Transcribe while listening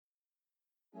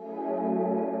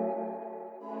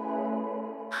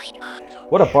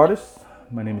What up, artists?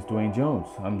 My name is Dwayne Jones.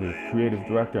 I'm the creative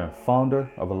director and founder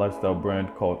of a lifestyle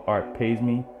brand called Art Pays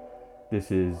Me.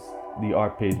 This is the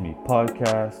Art Pays Me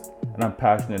podcast, and I'm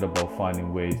passionate about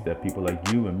finding ways that people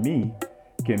like you and me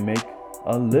can make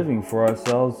a living for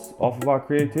ourselves off of our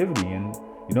creativity. And,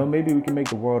 maybe we can make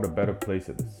the world a better place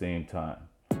at the same time.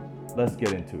 Let's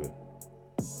get into it.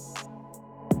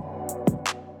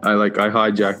 I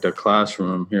hijacked a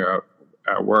classroom here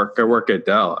at work. I work at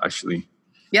Dell, actually.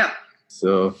 Yep.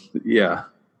 So, yeah.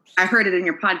 I heard it in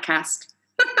your podcast.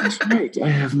 That's right. I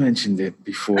have mentioned it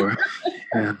before.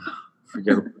 Yeah,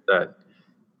 forget about that.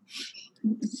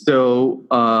 So,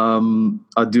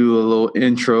 I'll do a little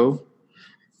intro.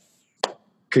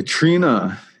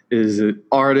 Katrina is an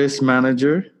artist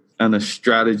manager and a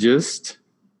strategist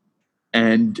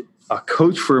and a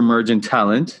coach for emerging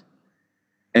talent.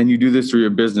 And you do this through your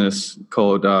business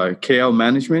called KL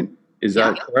Management. Is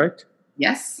that correct?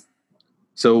 Yes.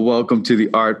 So welcome to the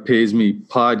Art Pays Me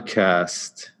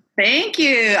podcast. Thank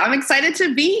you. I'm excited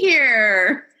to be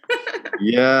here.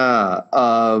 Yeah.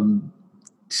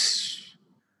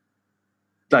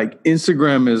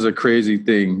 Instagram is a crazy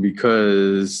thing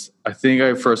because I think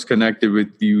I first connected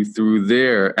with you through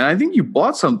there. And I think you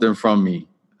bought something from me.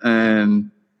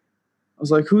 And I was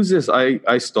like, who's this?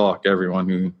 I stalk everyone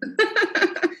who...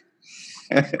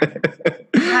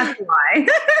 That's why.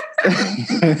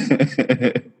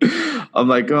 I'm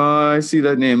like, oh, I see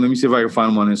that name. Let me see if I can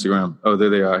find them on Instagram. Oh, there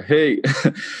they are. Hey.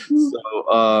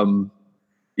 So,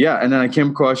 yeah. And then I came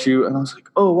across you and I was like,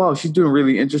 oh, wow, she's doing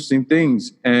really interesting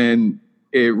things. And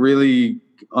it really,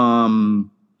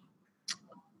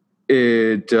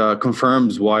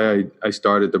 confirms why I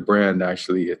started the brand,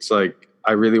 actually. It's like,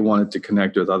 I really wanted to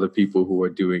connect with other people who are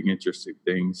doing interesting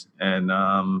things.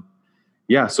 And,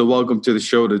 yeah, so welcome to the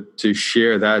show to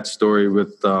share that story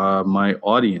with my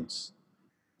audience.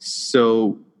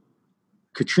 So,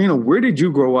 Katrina, where did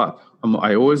you grow up?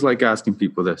 I always like asking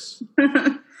people this.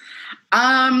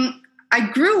 I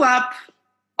grew up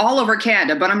all over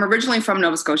Canada, but I'm originally from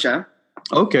Nova Scotia.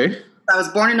 Okay. I was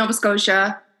born in Nova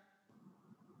Scotia,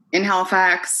 in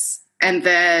Halifax, and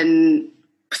then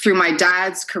through my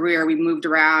dad's career, we moved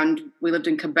around. We lived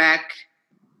in Quebec,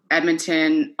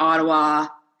 Edmonton, Ottawa.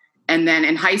 And then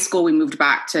in high school, we moved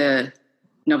back to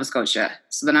Nova Scotia.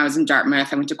 So then I was in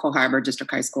Dartmouth. I went to Cole Harbour District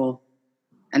High School.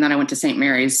 And then I went to St.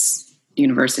 Mary's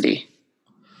University.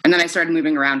 And then I started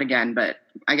moving around again. But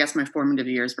I guess my formative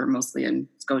years were mostly in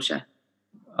Scotia.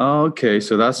 Okay.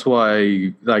 So that's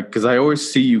why, because I always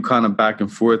see you kind of back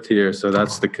and forth here. So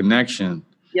that's the connection.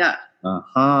 Yeah.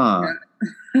 Uh-huh.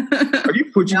 Yeah. Are you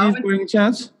Portuguese by any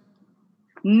chance?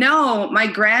 No. My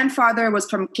grandfather was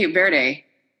from Cape Verde.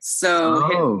 So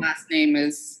his last name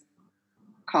is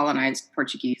colonized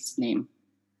Portuguese name.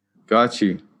 Got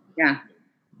you. Yeah.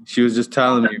 She was just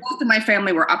telling me. Most of my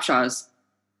family were Upshaws.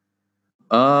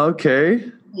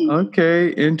 Okay. Okay.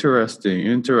 Interesting.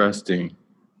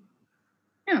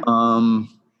 Yeah.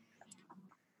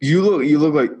 You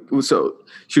look like, so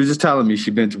she was just telling me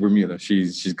she'd been to Bermuda.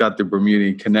 She's got the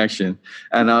Bermudian connection,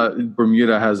 and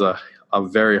Bermuda has a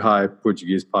very high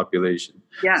Portuguese population.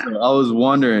 Yeah. So I was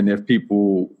wondering if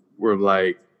people were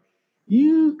like,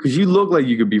 because you look like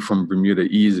you could be from Bermuda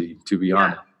easy, to be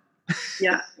honest.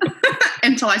 Yeah.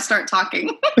 Until I start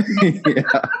talking.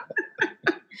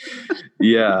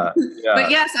 Yeah.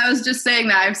 But yes, I was just saying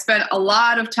that I've spent a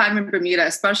lot of time in Bermuda,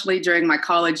 especially during my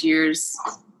college years.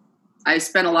 I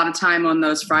spent a lot of time on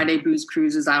those Friday booze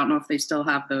cruises. I don't know if they still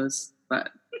have those,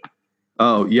 but.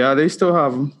 Oh, yeah, they still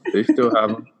have them.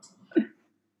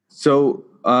 So,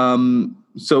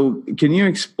 so can you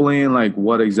explain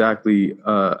what exactly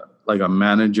a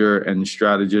manager and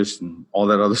strategist and all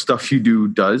that other stuff you do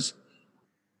does?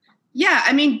 Yeah,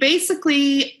 I mean,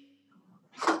 basically,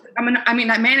 I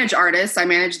manage artists. I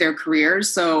manage their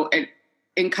careers. So it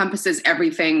encompasses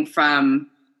everything from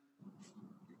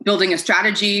building a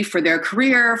strategy for their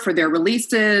career, for their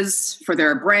releases, for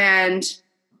their brand,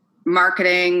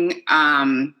 marketing,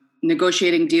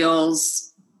 negotiating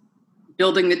deals,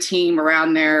 building the team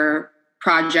around their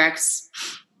projects.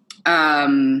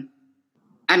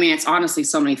 It's honestly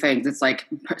so many things. It's like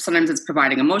sometimes it's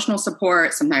providing emotional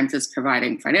support, sometimes it's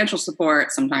providing financial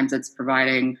support, sometimes it's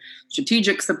providing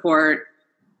strategic support.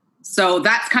 So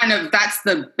that's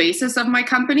the basis of my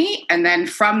company. And then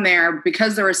from there,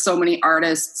 because there are so many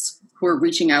artists who are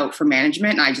reaching out for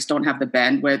management, and I just don't have the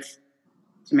bandwidth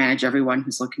to manage everyone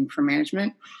who's looking for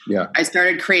management. Yeah. I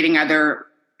started creating other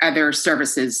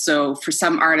services. So for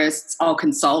some artists, I'll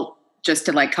consult just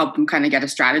to help them kind of get a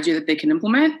strategy that they can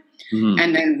implement. Mm-hmm.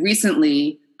 And then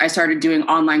recently I started doing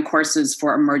online courses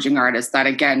for emerging artists that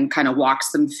again kind of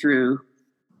walks them through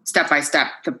step-by-step,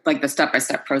 the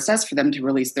step-by-step process for them to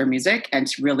release their music and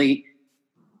to really,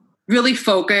 really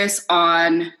focus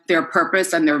on their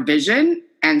purpose and their vision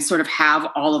and sort of have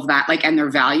all of that, like, and their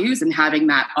values, and having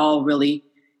that all really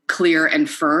clear and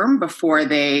firm before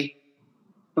they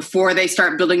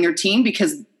start building their team.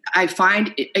 Because I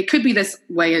find it could be this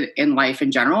way in life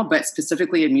in general, but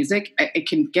specifically in music, it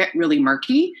can get really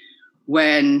murky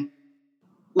when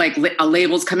like a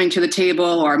label's coming to the table,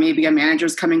 or maybe a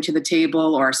manager's coming to the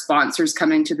table, or sponsors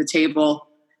coming to the table.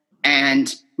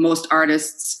 And most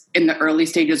artists in the early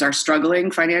stages are struggling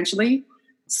financially.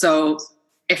 So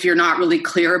if you're not really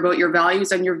clear about your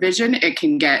values and your vision, it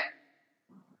can get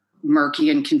murky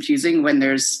and confusing when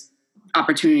there's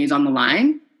opportunities on the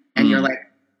line. And you're like,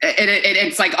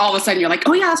 it's like all of a sudden you're like,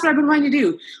 oh yeah, that's what I've been wanting to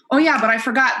do. Oh yeah, but I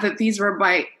forgot that these were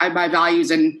my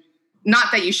values. And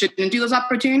not that you shouldn't do those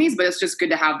opportunities, but it's just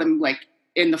good to have them like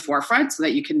in the forefront so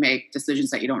that you can make decisions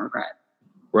that you don't regret.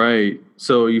 Right.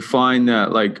 So you find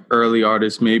that like early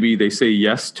artists, maybe they say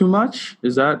yes too much.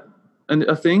 Is that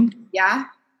a thing? Yeah.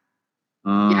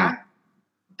 Yeah.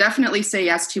 Definitely say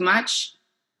yes too much.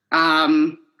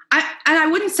 I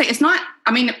wouldn't say it's not,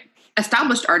 I mean,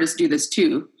 established artists do this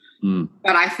too.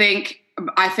 But I think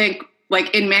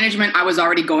like in management, I was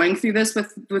already going through this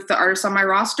with the artists on my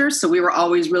roster. So we were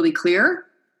always really clear.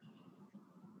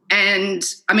 And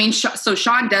I mean, so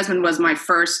Sean Desmond was my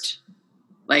first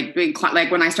like big,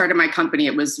 like when I started my company,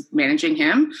 it was managing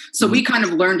him. So we kind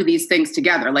of learned these things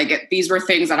together. Like these were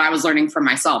things that I was learning for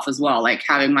myself as well, like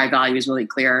having my values really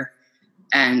clear.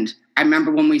 And I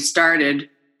remember when we started,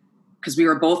 because we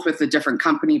were both with a different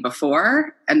company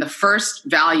before, and the first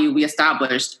value we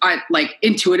established, like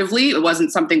intuitively, it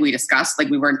wasn't something we discussed. Like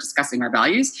we weren't discussing our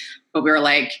values, but we were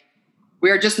like,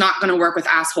 we're just not going to work with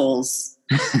assholes.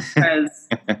 Because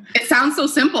it sounds so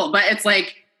simple, but it's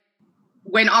like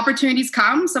when opportunities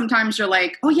come, sometimes you're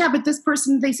like, oh yeah, but this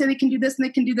person, they say they can do this and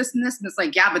they can do this and this. And it's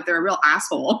like, yeah, but they're a real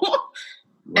asshole.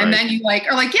 Right. And then you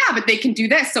are like, yeah, but they can do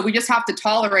this. So we just have to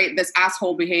tolerate this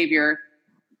asshole behavior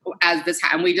as this,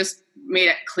 and we just made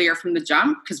it clear from the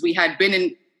jump, because we had been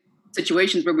in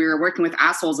situations where we were working with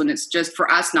assholes and it's just for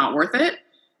us not worth it.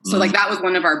 So like that was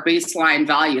one of our baseline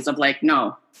values of like,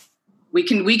 no, we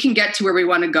can get to where we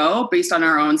want to go based on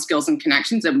our own skills and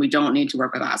connections, and we don't need to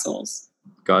work with assholes.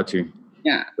 Got you.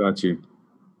 Yeah. Got you.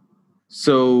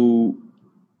 So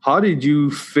how did you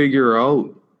figure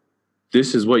out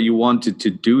this is what you wanted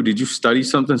to do? Did you study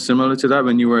something similar to that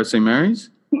when you were at St. Mary's?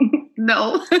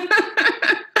 No.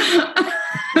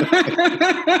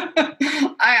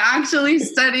 I actually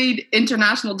studied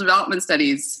international development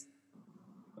studies.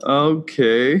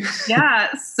 Okay.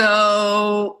 Yeah.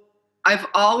 So I've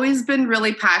always been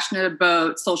really passionate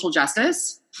about social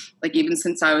justice, like even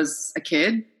since I was a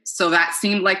kid. So that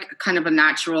seemed like kind of a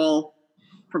natural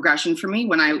progression for me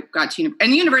when I got to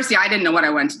university. I didn't know what I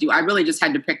wanted to do. I really just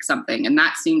had to pick something. And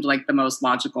that seemed like the most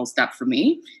logical step for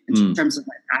me in terms of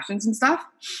my passions and stuff.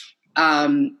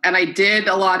 And I did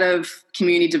a lot of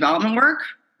community development work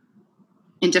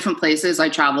in different places. I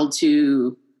traveled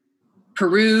to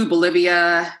Peru,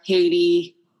 Bolivia,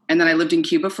 Haiti, and then I lived in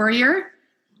Cuba for a year.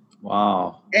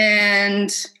 Wow.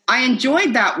 And I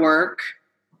enjoyed that work,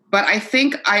 but I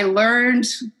think I learned,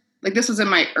 like this was in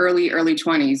my early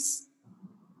 20s,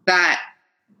 that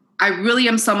I really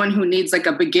am someone who needs like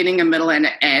a beginning, a middle, and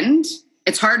an end.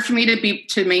 It's hard for me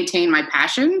to maintain my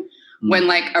passion when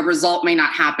like a result may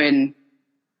not happen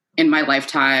in my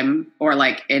lifetime or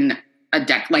like in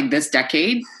like this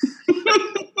decade.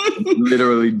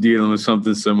 Literally dealing with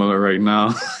something similar right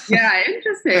now. Yeah,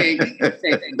 interesting.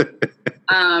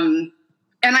 And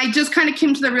I just kind of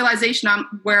came to the realization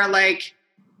where like,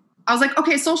 I was like,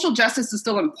 okay, social justice is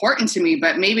still important to me,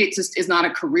 but maybe it just is not a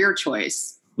career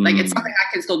choice. Like it's something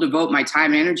I can still devote my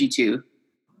time and energy to,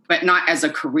 but not as a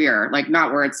career, like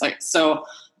not where it's like, so.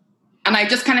 And I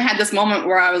just kind of had this moment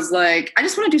where I was like, I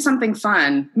just want to do something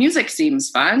fun. Music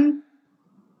seems fun.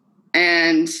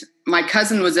 And my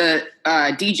cousin was a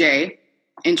DJ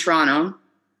in Toronto.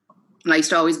 And I used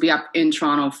to always be up in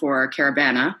Toronto for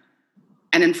Caravana.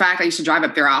 And in fact, I used to drive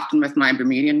up there often with my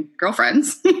Bermudian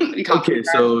girlfriends. Okay,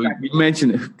 so you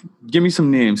mentioned, give me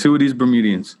some names. Who are these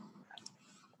Bermudians?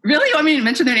 Really? You want me to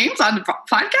mention their names on the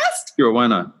podcast? Sure, why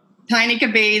not?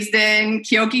 Tynika Baisden,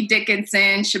 Kyoki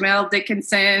Dickinson, Shamel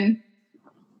Dickinson,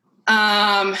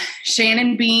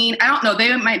 Shannon Bean. I don't know.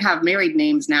 They might have married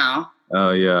names now.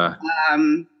 Oh, yeah.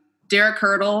 Derek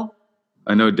Hurdle.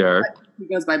 I know Derek. He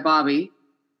goes by Bobby.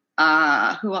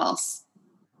 Who else?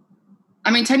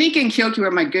 I mean, Tanika and Kyoki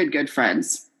were my good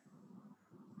friends.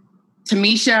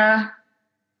 Tamisha.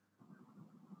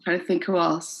 Trying to think who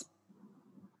else.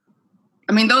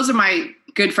 I mean, those are my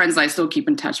good friends that I still keep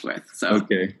in touch with. So,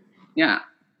 Okay. yeah.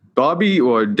 Bobby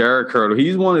or Derek Hurdle,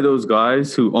 he's one of those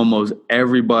guys who almost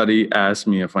everybody asks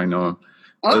me if I know him.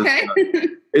 Okay.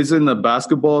 It's in the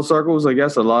basketball circles, I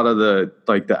guess. A lot of the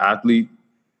athlete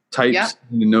types to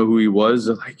know who he was.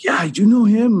 They're like, yeah, do you know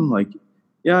him? I'm like,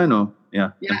 yeah, I know.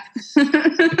 Yeah.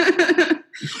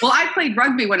 Well, I played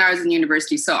rugby when I was in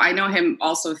university, so I know him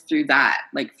also through that,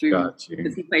 like through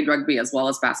because he played rugby as well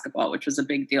as basketball, which was a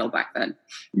big deal back then.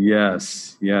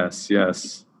 Yes.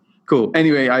 Cool.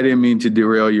 Anyway, I didn't mean to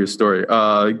derail your story.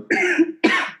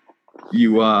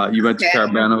 You went to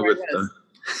Carabana with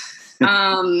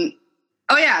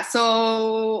oh yeah,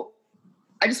 so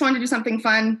I just wanted to do something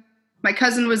fun. My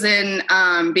cousin was in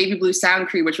Baby Blue Sound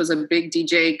Crew, which was a big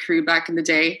DJ crew back in the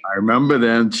day. I remember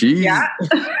them. Jeez. Yeah.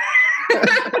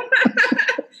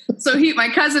 So my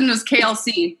cousin was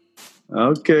KLC.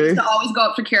 Okay. We used to always go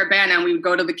up to Carabana, and we would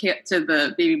go to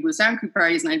the Baby Blue Sound Crew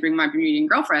parties, and I'd bring my Bermudian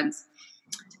girlfriends,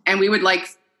 and we would like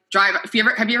drive.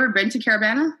 Have you ever been to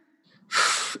Carabana?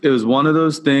 It was one of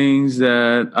those things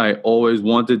that I always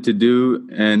wanted to do,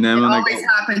 and then it always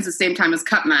happens the same time as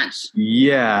Cup Match.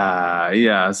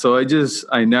 Yeah. So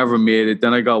I never made it.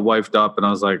 Then I got wifed up, and I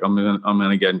was like, I'm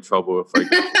gonna get in trouble if I.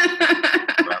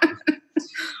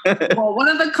 Well, one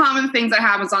of the common things that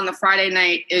happens on the Friday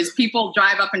night is people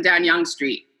drive up and down Yonge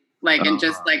Street, and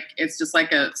just like it's just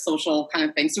like a social kind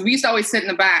of thing. So we used to always sit in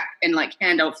the back and like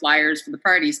hand out flyers for the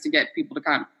parties to get people to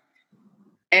come.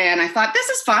 And I thought, this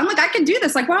is fun. Like, I can do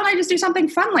this. Like, why don't I just do something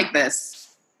fun like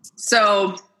this?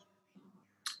 So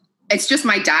it's just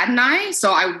my dad and I.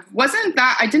 So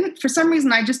for some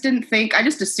reason, I just didn't think, I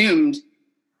just assumed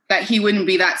that he wouldn't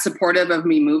be that supportive of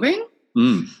me moving.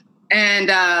 Mm.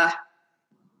 And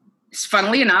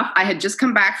funnily enough, I had just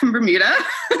come back from Bermuda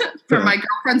for my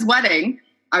girlfriend's wedding.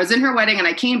 I was in her wedding and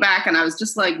I came back and I was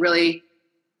just like really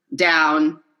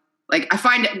down. Like, I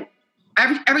find it,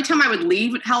 every time I would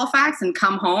leave Halifax and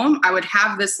come home, I would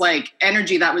have this like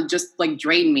energy that would just like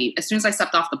drain me as soon as I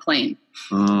stepped off the plane.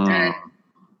 And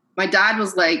my dad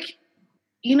was like,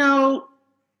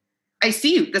 I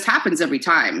see this happens every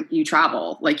time you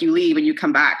travel. Like, you leave and you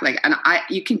come back. Like, and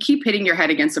you can keep hitting your head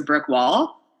against a brick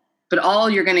wall, but all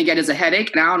you're going to get is a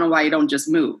headache. And I don't know why you don't just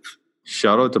move.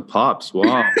 Shout out to Pops.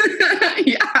 Wow.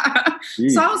 Yeah.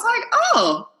 Jeez. So I was like,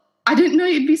 oh, I didn't know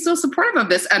you'd be so supportive of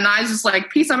this. And I was just like,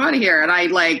 peace, I'm out of here. And I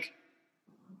like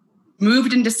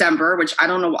moved in December, which I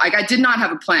don't know. Like, I did not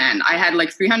have a plan. I had like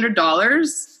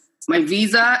 $300, my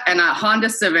visa, and a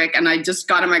Honda Civic. And I just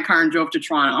got in my car and drove to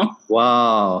Toronto.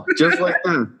 Wow. Just like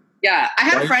that. Yeah. I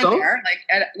had a friend there.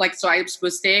 So I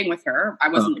was staying with her. I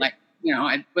wasn't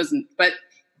but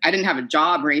I didn't have a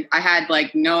job or I had I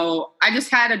just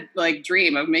had a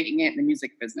dream of making it in the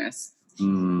music business.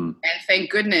 And thank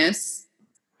goodness.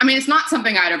 I mean, it's not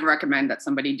something I'd ever recommend that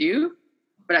somebody do,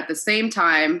 but at the same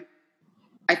time,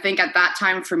 I think at that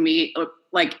time for me,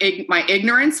 my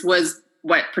ignorance was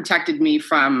what protected me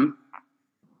from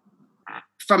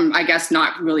I guess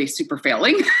not really super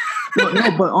failing.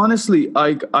 No, but honestly,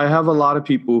 I have a lot of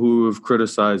people who have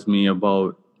criticized me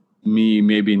about me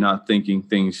maybe not thinking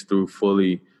things through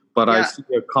fully, but I see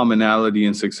a commonality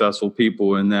in successful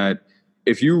people in that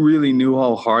if you really knew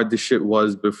how hard the shit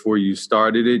was before you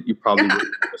started it, you probably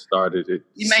wouldn't have started it.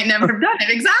 You might never have done it.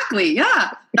 Exactly.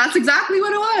 Yeah. That's exactly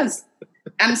what it was.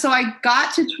 And so I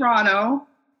got to Toronto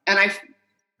and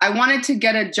I wanted to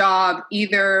get a job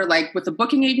either like with a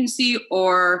booking agency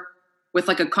or with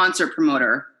like a concert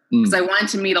promoter because I wanted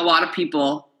to meet a lot of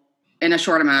people in a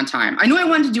short amount of time. I knew I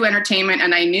wanted to do entertainment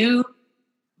and I knew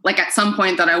like at some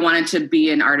point that I wanted to be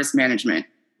in artist management.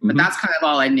 But that's kind of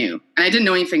all I knew. And I didn't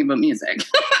know anything about music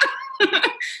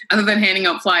other than handing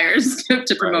out flyers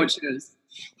to promote shows.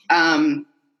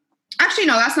 Actually,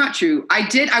 no, that's not true.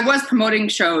 I was promoting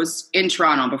shows in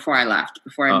Toronto before I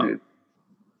moved.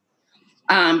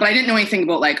 But I didn't know anything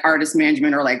about like artist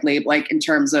management or like label, like in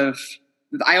terms of,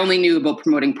 I only knew about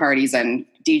promoting parties and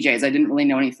DJs. I didn't really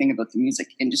know anything about the music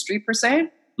industry per se.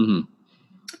 And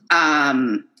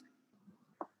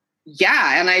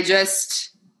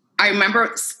I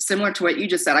remember similar to what you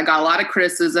just said, I got a lot of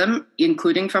criticism,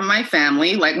 including from my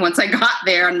family. Like once I got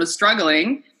there and was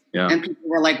struggling and people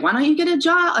were like, why don't you get a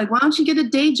job? Like, why don't you get a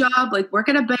day job? Like work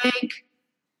at a bank.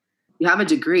 You have a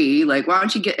degree. Like, why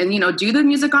don't you do the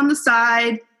music on the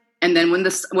side? And then when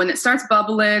it starts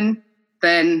bubbling,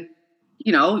 then,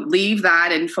 leave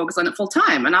that and focus on it full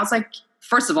time. And I was like,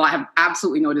 first of all, I have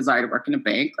absolutely no desire to work in a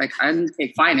bank. Like I didn't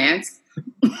take finance.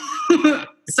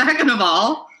 Second of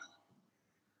all,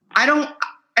 I don't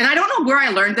know where I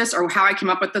learned this or how I came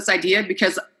up with this idea,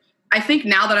 because I think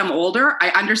now that I'm older, I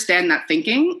understand that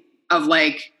thinking of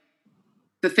like,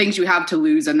 the things you have to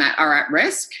lose and that are at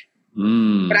risk.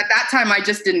 But at that time, I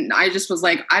just was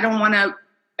like, I don't want to,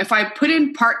 if I put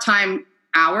in part-time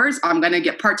hours, I'm going to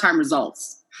get part-time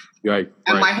results. Right.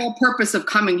 And my whole purpose of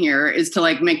coming here is to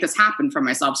like make this happen for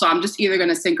myself. So I'm just either going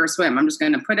to sink or swim. I'm just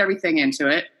going to put everything into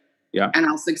it. Yeah. And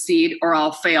I'll succeed or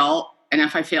I'll fail. And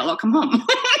if I fail, I'll come home.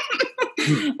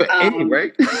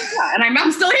 Right? Yeah, and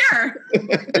I'm still here.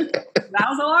 That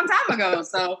was a long time ago.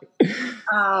 So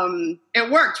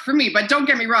it worked for me. But don't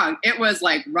get me wrong. It was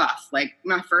like rough. Like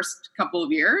my first couple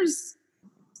of years,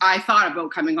 I thought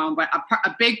about coming home. But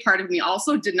a big part of me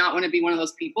also did not want to be one of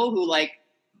those people who like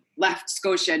left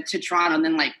Scotia to Toronto and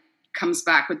then like comes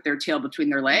back with their tail between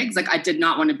their legs. Like I did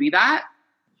not want to be that.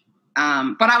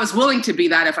 But I was willing to be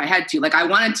that if I had to. Like I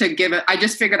wanted to give it, I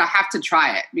just figured I have to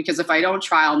try it because if I don't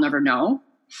try, I'll never know.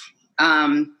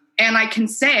 And I can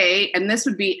say, and this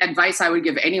would be advice I would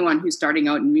give anyone who's starting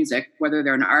out in music, whether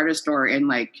they're an artist or in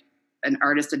like an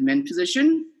artist admin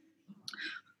position.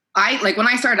 When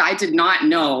I started, I did not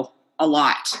know a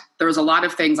lot. There was a lot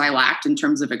of things I lacked in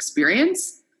terms of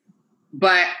experience,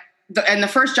 but the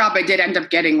first job I did end up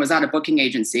getting was at a booking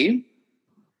agency.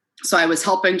 So I was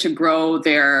helping to grow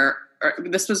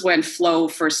this was when Flow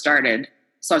first started.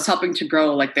 So I was helping to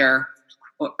grow like their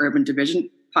urban division.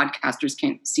 Podcasters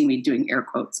can't see me doing air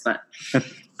quotes, but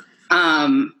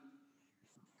a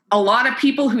lot of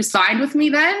people who signed with me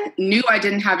then knew I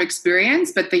didn't have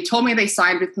experience, but they told me they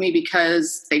signed with me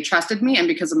because they trusted me and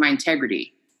because of my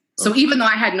integrity. So even though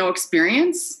I had no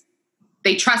experience,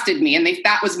 they trusted me and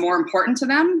that was more important to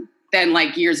them than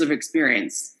like years of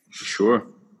experience. Sure.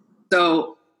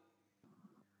 So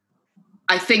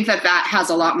I think that has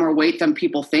a lot more weight than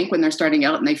people think when they're starting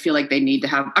out and they feel like they need to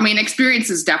have, experience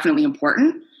is definitely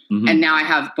important. Mm-hmm. And now I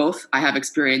have both. I have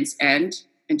experience and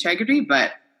integrity,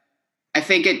 but I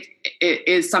think it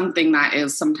is something that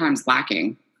is sometimes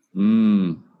lacking.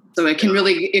 So it can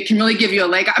really give you a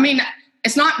leg.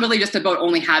 It's not really just about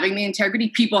only having the integrity.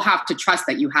 People have to trust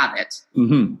that you have it.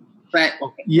 Mm-hmm. But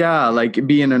yeah, like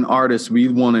being an artist, we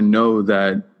want to know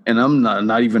that, and I'm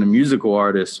not even a musical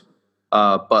artist,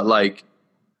 but like,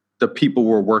 the people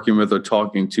we're working with or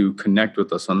talking to connect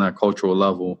with us on that cultural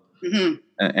level mm-hmm.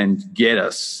 and get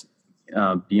us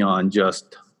beyond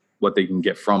just what they can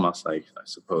get from us, I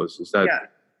suppose. Is that?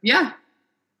 Yeah.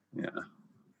 And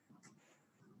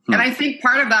I think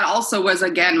part of that also was,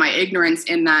 again, my ignorance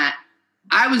in that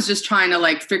I was just trying to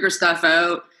like figure stuff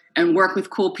out and work with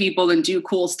cool people and do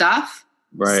cool stuff.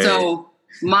 Right. So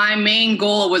my main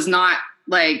goal was not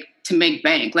like to make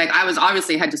bank. Like I was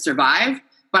obviously had to survive.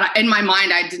 But in my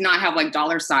mind, I did not have like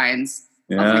dollar signs.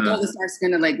 Yeah. I was like, oh, this art's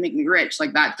going to like make me rich.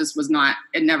 Like that just was not,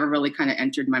 it never really kind of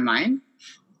entered my mind.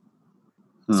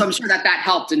 So I'm sure that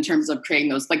helped in terms of creating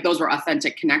those were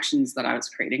authentic connections that I was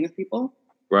creating with people.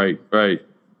 Right.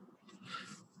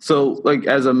 So like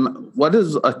what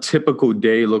does a typical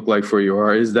day look like for you?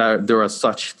 Or is there a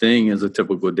such thing as a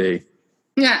typical day?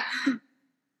 Yeah.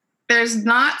 There's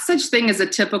not such thing as a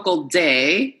typical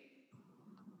day.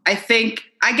 I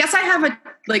guess I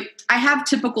have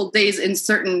typical days in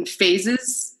certain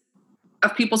phases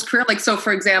of people's career. Like, so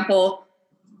for example,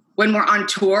 when we're on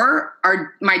tour,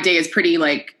 my day is pretty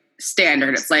like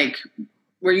standard. It's like,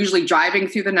 we're usually driving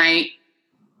through the night,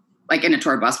 like in a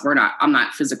tour bus. I'm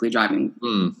not physically driving.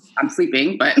 I'm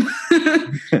sleeping, but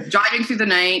driving through the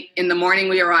night. In the morning,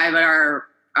 we arrive at our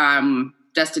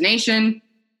destination.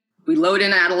 We load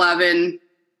in at 11.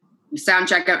 We sound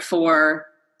check at 4.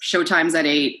 Showtime's at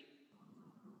 8,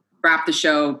 wrap the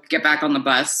show, get back on the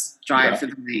bus, drive through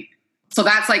the night. So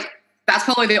that's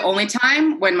probably the only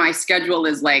time when my schedule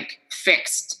is like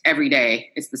fixed every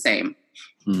day. It's the same.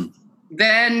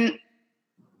 Then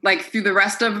like through the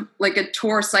rest of like a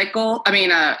tour cycle,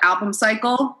 album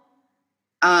cycle,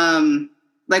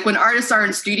 like when artists are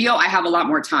in studio, I have a lot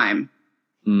more time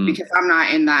because I'm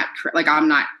not in that, like I'm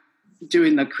not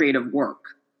doing the creative work.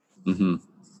 Mm-hmm.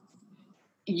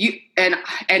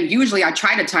 And usually I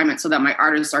try to time it so that my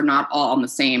artists are not all on the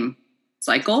same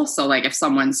cycle. So like if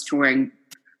someone's touring,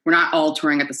 we're not all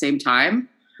touring at the same time,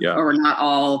 or we're not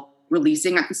all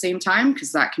releasing at the same time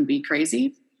because that can be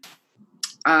crazy.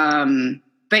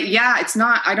 But yeah,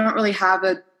 I don't really have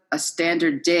a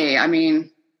standard day.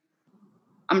 I'm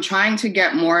trying to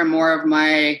get more and more of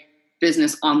my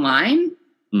business online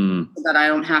so that I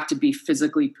don't have to be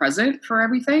physically present for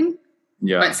everything.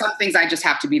 Yeah. But some things I just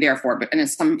have to be there for. And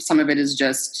some of it is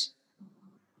just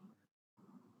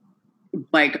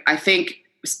like, I think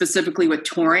specifically with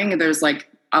touring, there's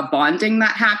like a bonding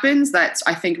that happens that's,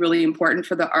 I think, really important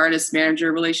for the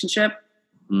artist-manager relationship.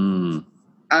 And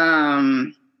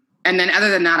then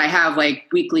other than that, I have like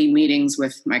weekly meetings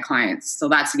with my clients. So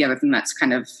that's the other thing that's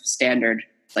kind of standard.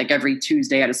 like every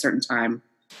Tuesday at a certain time,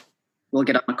 we'll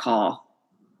get on a call.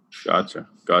 Gotcha.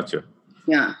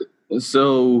 Yeah.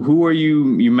 So who are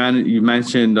you? You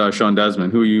mentioned Sean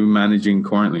Desmond. Who are you managing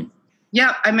currently?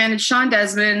 Yeah, I manage Sean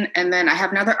Desmond, and then I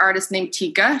have another artist named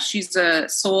Tika. She's a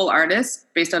soul artist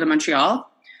based out of Montreal.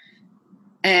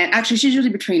 And actually, she's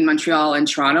usually between Montreal and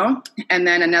Toronto. And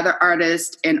then another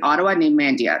artist in Ottawa named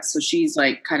Mandia. So she's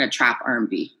like kind of trap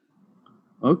R&B.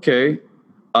 Okay.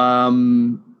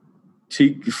 Funny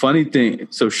thing.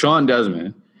 So Sean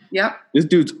Desmond. Yep. This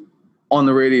dude's on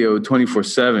the radio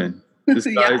 24/7. This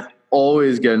guy's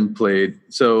always getting played.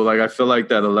 So like I feel like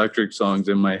that electric song's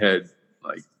in my head.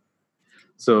 Like,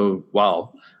 so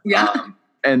wow. Yeah.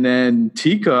 And then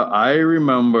Tika, I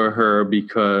remember her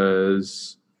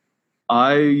because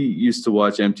I used to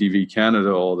watch MTV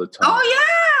Canada all the time. Oh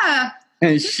yeah.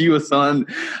 And she was on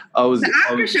The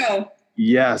after show.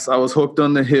 Yes, I was hooked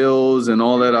on the hills and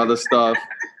all that other stuff.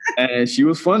 And she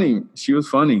was funny.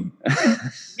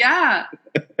 Yeah.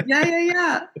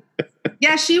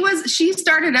 Yeah, she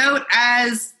started out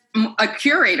as a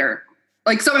curator.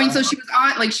 Like, so, I mean, so she was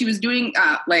on, like, she was doing,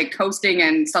 like, hosting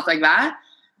and stuff like that.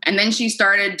 And then she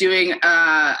started doing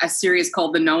a series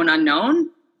called The Known Unknown,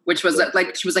 which was,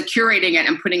 like, she was, like, curating it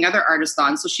and putting other artists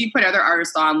on. So she put other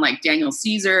artists on, like Daniel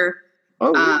Caesar,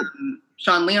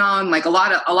 Sean Leon, like, a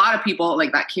lot of people,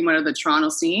 like, that came out of the Toronto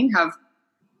scene have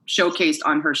showcased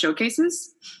on her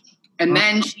showcases. And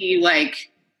then she,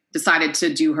 like, decided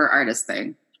to do her artist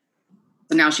thing.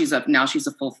 So now she's a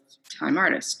full-time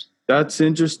artist. That's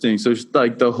interesting. So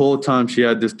like the whole time she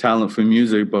had this talent for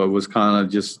music, but was kind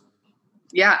of just.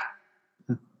 Yeah.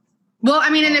 Well, I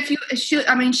mean,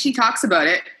 and she talks about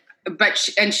it, but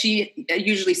she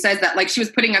usually says that like she was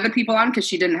putting other people on because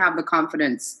she didn't have the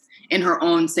confidence in her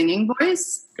own singing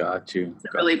voice. Got you. To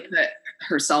really put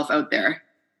herself out there.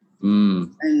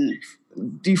 Mm. And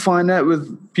do you find that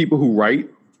with people who write?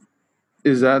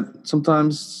 Is that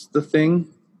sometimes the thing?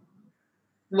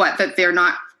 What, that they're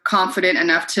not confident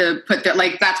enough to put that,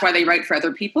 like, that's why they write for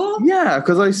other people? Yeah,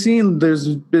 because I've seen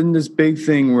there's been this big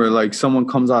thing where like someone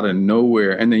comes out of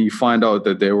nowhere and then you find out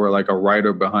that they were like a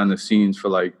writer behind the scenes for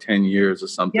like 10 years or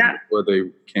something before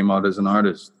they came out as an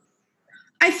artist.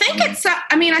 I think I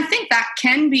think that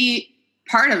can be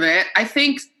part of it. I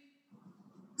think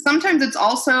sometimes it's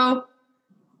also,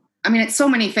 it's so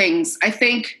many things. I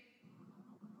think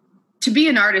to be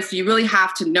an artist, you really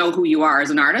have to know who you are as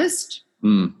an artist.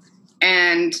 Mm.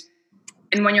 And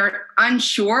when you're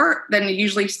unsure, then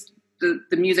usually the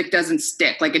music doesn't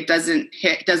stick. Like it doesn't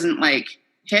hit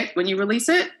when you release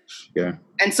it. Yeah.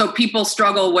 And so people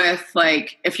struggle with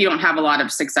like, if you don't have a lot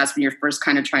of success when you're first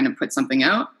kind of trying to put something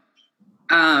out.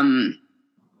 And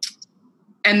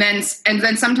then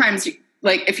sometimes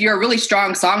like if you're a really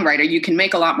strong songwriter, you can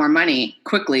make a lot more money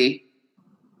quickly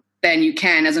than you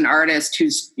can as an artist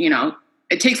who's,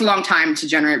 it takes a long time to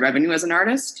generate revenue as an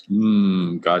artist.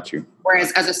 Got you.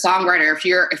 Whereas as a songwriter,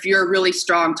 if you're a really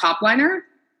strong top liner,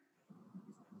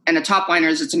 and a top liner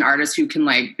is just an artist who can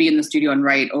like be in the studio and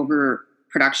write over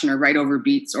production or write over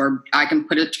beats, or I can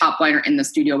put a top liner in the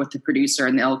studio with the producer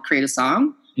and they'll create a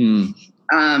song.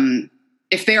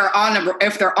 If they're on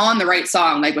the right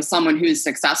song, like with someone who's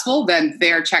successful, then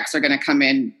their checks are going to come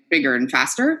in bigger and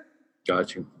faster.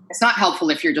 Got you. It's not helpful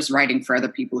if you're just writing for other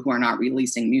people who are not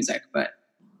releasing music, but.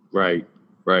 Right.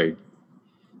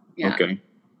 Yeah. Okay.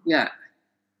 Yeah.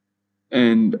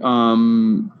 And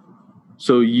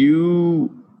so you're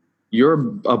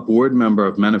a board member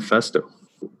of Manifesto.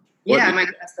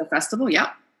 Manifesto Festival.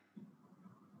 Yeah.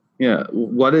 Yeah.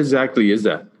 What exactly is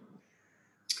that?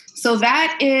 So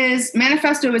that is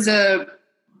Manifesto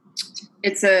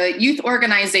it's a youth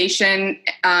organization.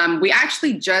 We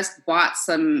actually just bought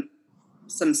some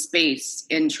space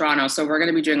in Toronto. So we're going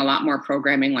to be doing a lot more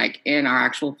programming like in our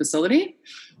actual facility.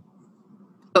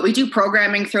 But we do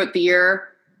programming throughout the year.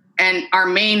 And our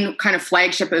main kind of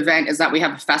flagship event is that we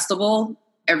have a festival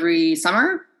every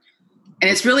summer.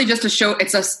 And it's really just a show.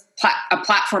 It's a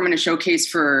platform and a showcase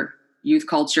for youth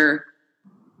culture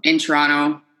in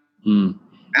Toronto. And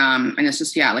it's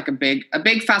just, like a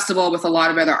big festival with a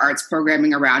lot of other arts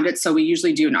programming around it. So we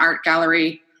usually do an art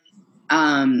gallery,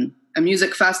 a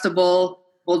music festival.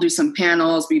 We'll do some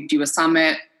panels. We do a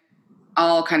summit,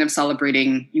 all kind of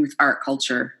celebrating youth art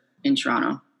culture in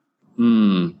Toronto.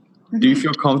 Do you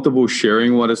feel comfortable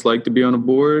sharing what it's like to be on a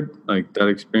board, like that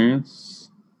experience?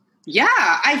 Yeah,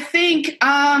 I think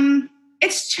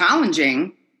it's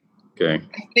challenging. Okay.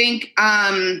 I think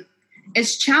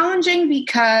it's challenging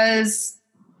because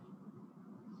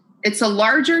it's a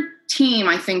larger team,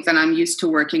 I think, than I'm used to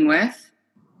working with.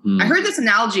 I heard this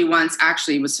analogy once,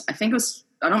 actually.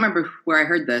 I don't remember where I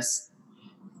heard this,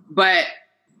 but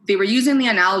they were using the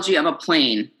analogy of a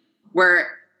plane,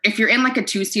 where if you're in like a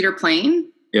 2-seater plane,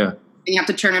 Yeah. and you have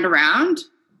to turn it around,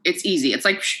 it's easy. It's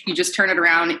like you just turn it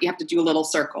around. You have to do a little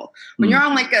circle. When you're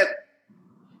on like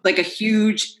a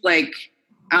huge, like,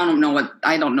 I don't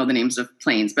know the names of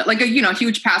planes, but like a,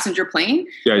 huge passenger plane.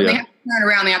 Yeah, when yeah. they have to turn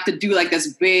around, they have to do like this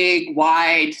big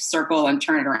wide circle and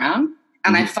turn it around.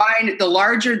 And I find the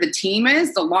larger the team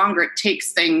is, the longer it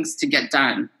takes things to get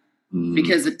done,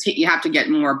 because you have to get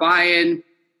more buy-in.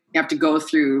 You have to go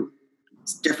through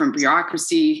different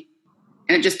bureaucracy,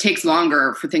 and it just takes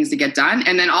longer for things to get done.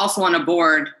 And then also on a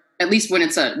board, at least when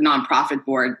it's a nonprofit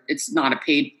board, it's not a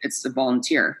paid, it's a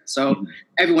volunteer. So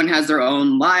everyone has their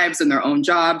own lives and their own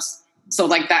jobs. So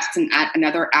like that's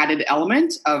another added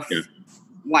element of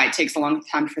why it takes a long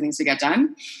time for things to get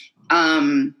done.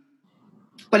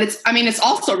 But it's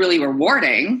also really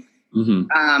rewarding.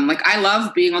 Like I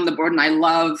love being on the board, and I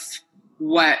love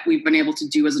what we've been able to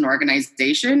do as an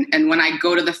organization. And when I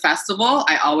go to the festival,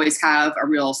 I always have a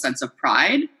real sense of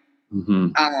pride.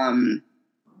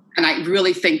 And I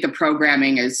really think the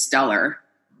programming is stellar.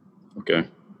 Okay.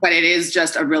 But it is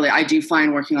just I do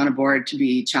find working on a board to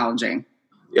be challenging.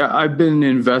 Yeah, I've been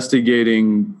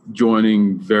investigating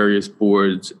joining various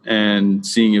boards and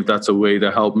seeing if that's a way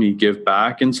to help me give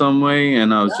back in some way.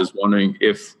 And I was just wondering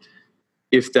if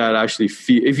that actually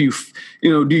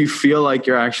do you feel like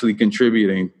you're actually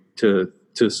contributing to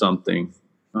something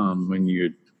when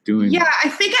you're doing? Yeah, I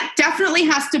think it definitely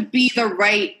has to be the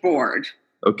right board,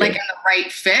 okay, like in the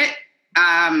right fit,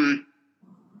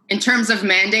 in terms of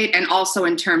mandate and also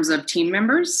in terms of team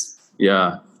members.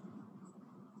 Yeah.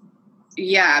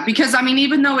 Yeah, because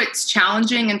even though it's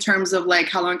challenging in terms of like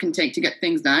how long it can take to get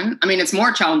things done, it's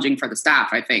more challenging for the staff,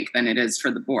 I think, than it is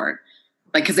for the board.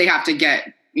 Like, because they have to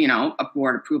get, a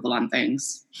board approval on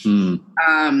things.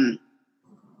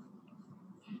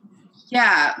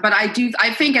 Yeah, but I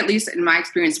think at least in my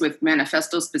experience with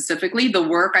Manifesto specifically, the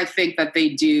work I think that they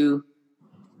do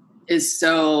is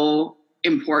so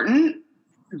important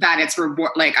that it's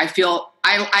reward. Like I feel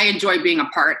I enjoy being a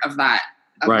part of that.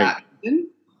 Right. That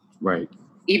right.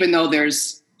 Even though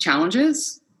there's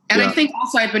challenges. And I think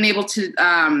also I've been able to,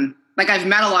 I've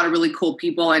met a lot of really cool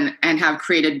people and have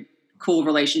created cool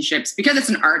relationships because it's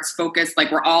an arts focus.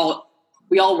 Like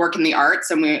we all work in the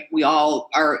arts, and we all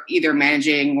are either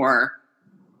managing or,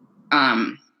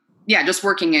 just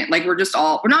working it. Like we're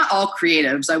not all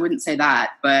creatives. I wouldn't say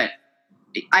that, but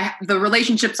the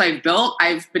relationships I've built,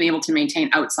 I've been able to maintain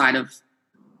outside of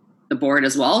the board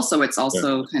as well. So it's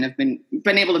also kind of been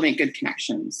able to make good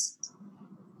connections.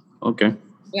 Okay.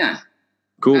 Yeah.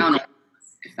 Cool. I don't know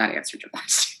if that answered your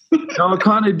question. No, it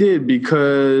kind of did,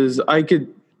 because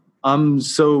I'm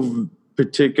so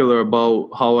particular about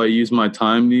how I use my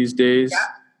time these days. Yeah.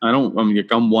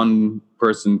 I'm one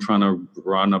person trying to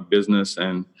run a business,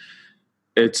 and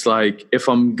it's like, if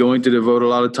I'm going to devote a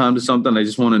lot of time to something, I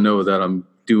just want to know that I'm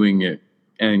doing it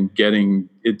and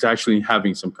it's actually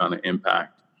having some kind of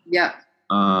impact. Yeah.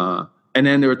 And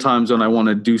then there are times when I want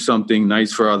to do something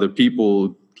nice for other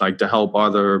people, like to help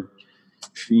other,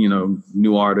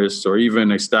 new artists or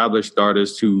even established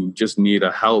artists who just need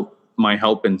my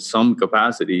help in some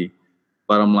capacity.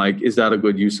 But I'm like, is that a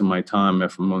good use of my time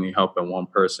if I'm only helping one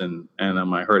person, and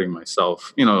am I hurting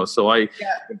myself? So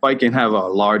if I can have a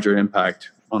larger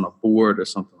impact on a board or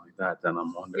something like that, then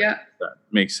I'm wondering if that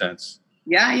makes sense.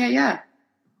 Yeah.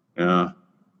 Yeah.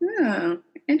 Oh,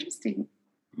 interesting.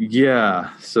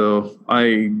 Yeah. So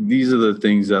these are the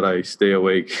things that I stay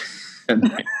awake.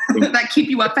 That keep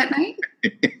you up at night?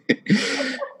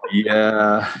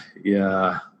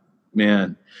 Yeah,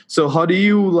 man. So how do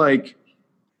you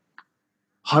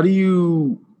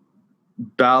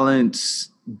balance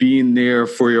being there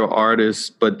for your artists,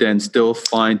 but then still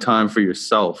find time for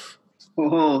yourself?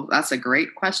 Oh, that's a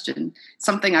great question.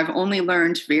 Something I've only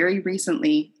learned very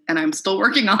recently, and I'm still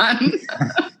working on.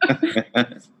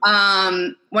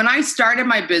 When I started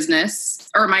my business,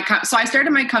 so I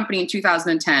started my company in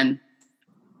 2010.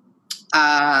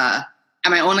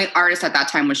 And my only artist at that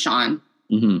time was Sean.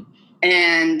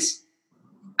 And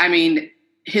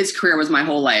his career was my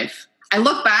whole life. I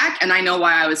look back and I know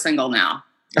why I was single now.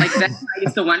 Like then I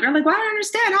used to wonder, like, well, I don't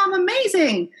understand how I'm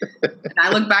amazing. And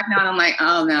I look back now and I'm like,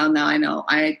 oh, no, I know.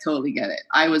 I totally get it.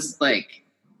 I was like,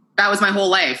 that was my whole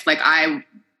life. Like I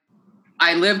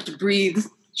lived, breathed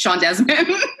Sean Desmond.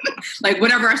 Like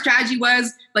whatever our strategy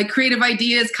was, like creative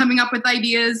ideas, coming up with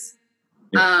ideas.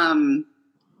 Yeah.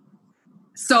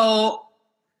 So,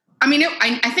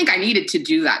 I think I needed to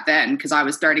do that then because I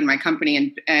was starting my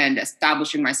company and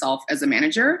establishing myself as a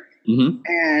manager.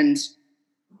 And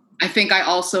I think I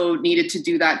also needed to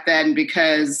do that then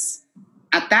because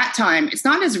at that time, it's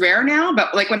not as rare now,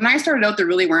 but like when I started out, there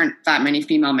really weren't that many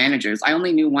female managers. I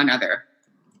only knew one other.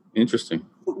 Interesting.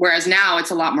 Whereas now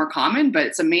it's a lot more common, but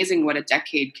it's amazing what a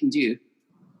decade can do.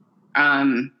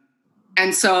 And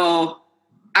so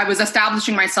I was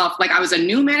establishing myself, like I was a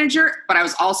new manager, but I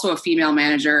was also a female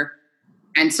manager.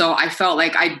 And so I felt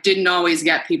like I didn't always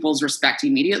get people's respect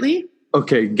immediately.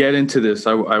 Okay, get into this.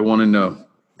 I want to know.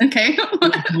 Okay.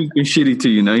 It's shitty to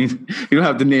you, know. You don't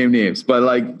have to name names, but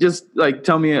like, just like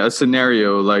tell me a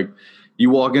scenario. Like, you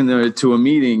walk in there to a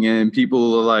meeting and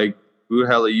people are like, "Who the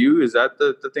hell are you?" Is that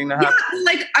the thing that happens? Yeah,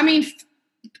 like I mean,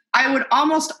 I would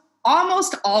almost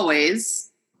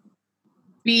always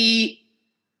be.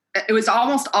 It was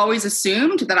almost always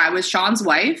assumed that I was Sean's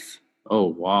wife. Oh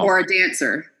wow! Or a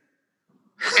dancer.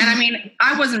 And I mean,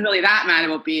 I wasn't really that mad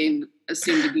about being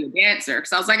assumed to be a dancer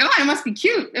because I was like, oh, I must be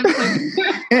cute. It was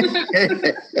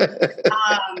like,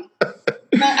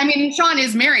 but I mean, Sean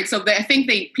is married, so I think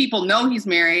people know he's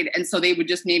married, and so they would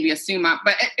just maybe assume.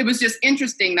 But it was just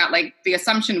interesting that like the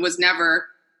assumption was never,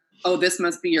 oh, this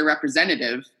must be your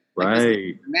representative, like,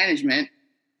 right? Management,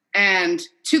 and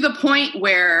to the point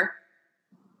where.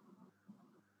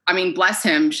 I mean, bless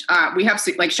him. We have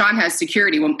like Sean has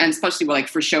security, and especially like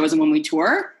for shows and when we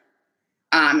tour.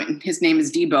 And his name is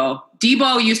Debo.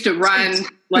 Debo used to run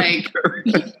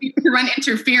run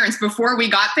interference before we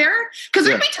got there because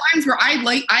there'd be times where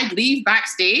I'd leave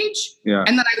backstage,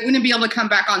 and then I wouldn't be able to come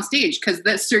back on stage because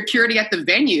the security at the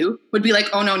venue would be like,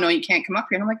 "Oh no, you can't come up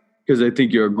here." And I'm like, because they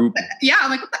think you're a group. Yeah, I'm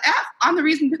like, what the F? I'm the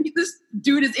reason this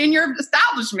dude is in your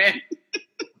establishment.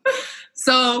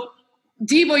 So.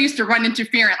 Debo used to run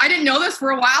interference. I didn't know this for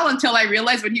a while until I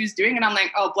realized what he was doing. And I'm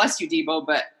like, oh, bless you, Debo.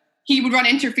 But he would run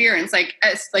interference.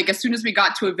 As soon as we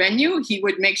got to a venue, he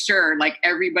would make sure like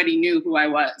everybody knew who I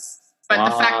was. But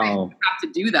the fact that he didn't have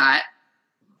to do that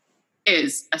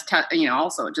is,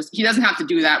 also just, he doesn't have to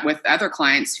do that with other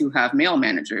clients who have male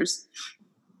managers.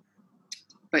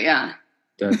 But yeah.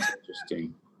 That's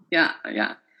interesting. Yeah.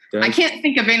 I can't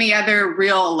think of any other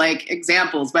real like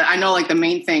examples, but I know like the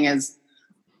main thing is,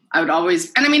 I would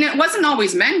always, and I mean, it wasn't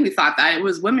always men who thought that. It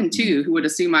was women too who would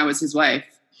assume I was his wife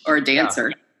or a dancer.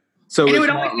 Yeah. So and it would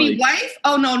always be wife.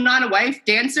 Oh no, not a wife.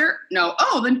 Dancer. No.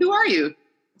 Oh, then who are you?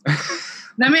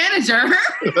 The manager.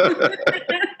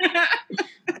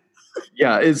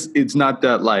 Yeah, it's not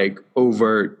that like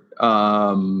overt.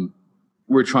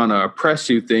 We're trying to oppress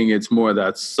you thing. It's more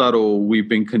that subtle. We've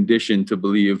been conditioned to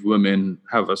believe women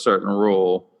have a certain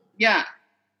role. Yeah.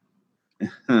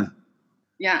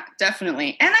 Yeah,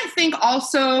 definitely. And I think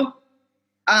also,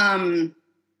 I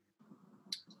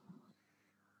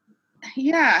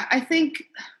think,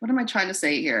 what am I trying to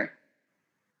say here?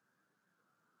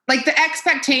 Like the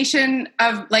expectation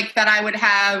of like that I would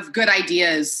have good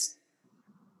ideas.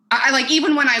 I like,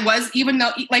 even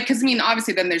though, because I mean,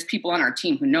 obviously then there's people on our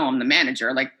team who know I'm the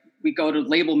manager. Like we go to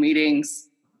label meetings.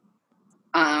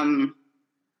 I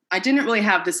didn't really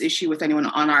have this issue with anyone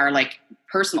on our like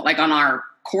personal, like on our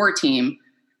core team.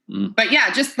 But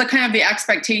yeah, just the kind of the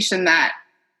expectation that,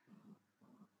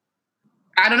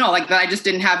 I don't know, like that I just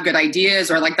didn't have good ideas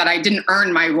or like that I didn't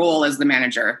earn my role as the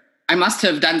manager. I must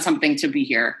have done something to be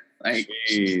here. Like,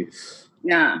 jeez.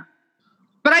 Yeah.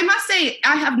 But I must say,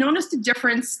 I have noticed a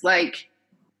difference. Like,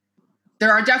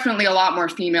 there are definitely a lot more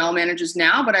female managers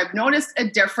now, but I've noticed a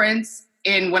difference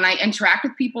in when I interact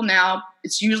with people now.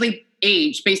 It's usually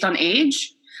based on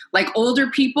age, like older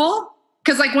people.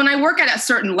 Because like when I work at a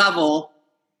certain level,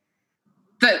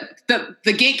 the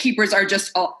gatekeepers are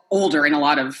just older in a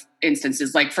lot of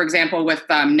instances. Like, for example, with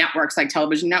networks, like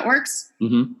television networks,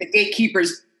 the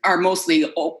gatekeepers are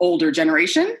mostly older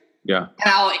generation. Yeah.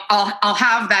 And I'll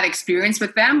have that experience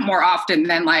with them more often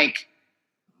than like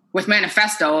with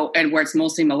Manifesto, and where it's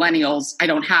mostly millennials. I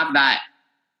don't have that.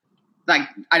 Like,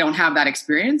 I don't have that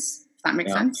experience. If that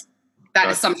makes sense. That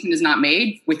assumption is not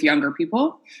made with younger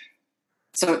people.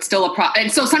 So it's still a problem.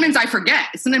 And so sometimes I forget.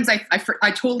 Sometimes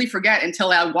I totally forget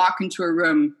until I walk into a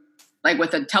room like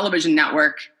with a television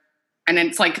network. And then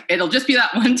it's like, it'll just be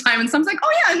that one time. And someone's like,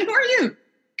 oh yeah, and who are you?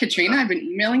 Katrina, I've been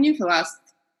emailing you for the last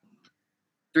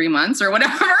 3 months or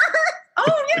whatever.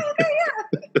 Oh yeah, okay,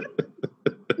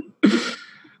 yeah.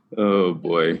 Oh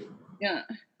boy. Yeah.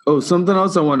 Oh, something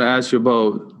else I want to ask you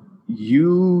about.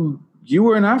 You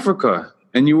were in Africa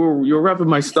and you were repping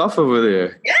my stuff over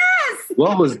there. Yes.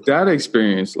 What was that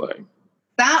experience like?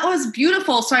 That was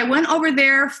beautiful. So I went over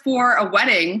there for a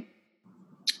wedding.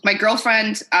 My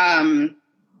girlfriend,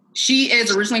 she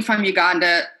is originally from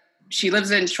Uganda. She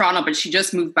lives in Toronto, but she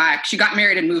just moved back. She got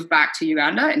married and moved back to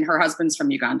Uganda, and her husband's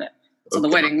from Uganda. So the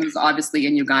wedding was obviously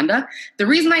in Uganda. The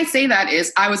reason I say that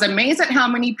is I was amazed at how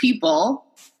many people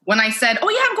when I said, oh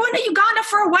yeah, I'm going to Uganda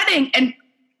for a wedding. And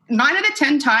 9 out of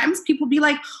 10 times people be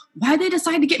like, why did they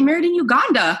decide to get married in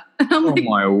Uganda? And I'm like,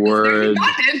 my word.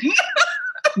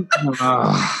 It's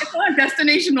not a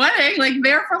destination wedding. Like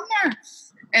they're from there.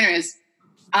 Anyways.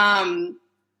 So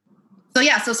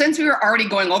since we were already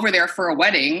going over there for a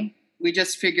wedding, we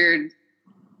just figured,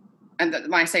 and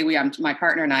when I say we, I'm my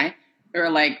partner and I, we were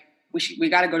like, we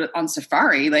got to go on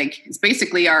safari. Like it's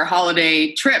basically our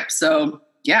holiday trip. So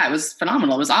yeah, it was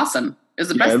phenomenal. It was awesome. It was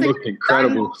the best thing. It looked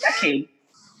incredible.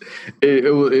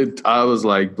 I was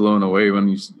like blown away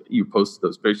when you posted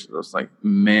those pictures. I was like,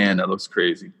 man, that looks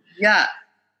crazy. Yeah.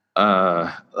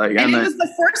 And it was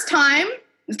the first time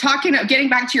getting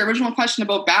back to your original question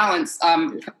about balance,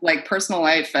 like personal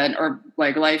life or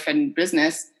like life and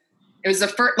business. It was the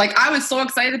first, like, I was so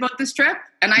excited about this trip,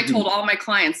 and I told all my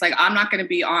clients, like, I'm not going to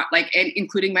be on, like,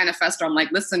 including Manifesto. I'm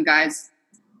like, listen, guys,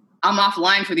 I'm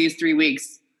offline for these 3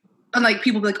 weeks. And like,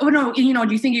 people be like, oh no, do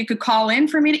you think you could call in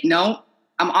for me? No,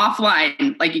 I'm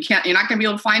offline. Like, you're not going to be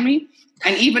able to find me.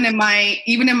 And even in my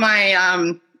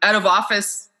out of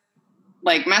office,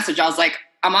 like, message, I was like,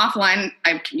 I'm offline.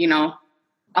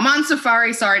 I'm on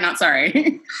safari. Sorry, not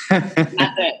sorry. That's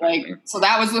it. Like, so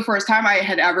that was the first time I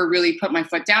had ever really put my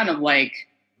foot down of like,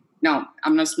 no,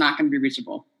 I'm just not going to be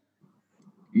reachable.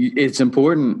 It's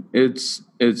important. It's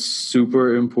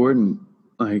super important.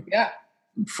 Like, yeah,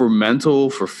 for mental,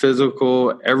 for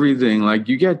physical, everything. Like,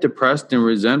 you get depressed and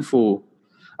resentful.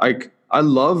 Like, I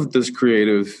love this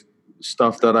creative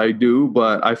stuff that I do,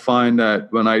 but I find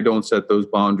that when I don't set those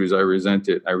boundaries, I resent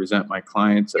it. I resent my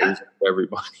clients. I resent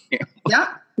everybody.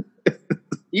 Yeah.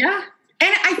 Yeah.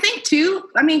 And I think too,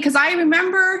 because I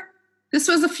remember this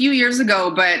was a few years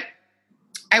ago, but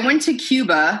I went to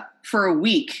Cuba for a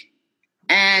week.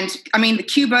 And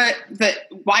the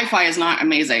Wi-Fi is not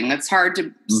amazing. It's hard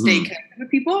to stay connected with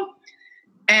people.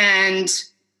 And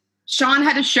Sean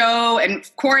had a show, and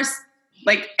of course,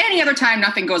 like any other time,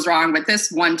 nothing goes wrong. But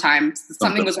this one time,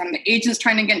 something was wrong. The agent's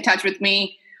trying to get in touch with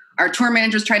me. Our tour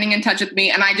manager's trying to get in touch with me.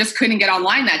 And I just couldn't get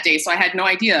online that day. So I had no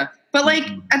idea. But like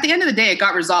at the end of the day, it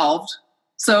got resolved.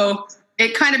 So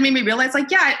it kind of made me realize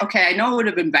like, yeah, okay, I know it would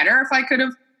have been better if I could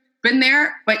have been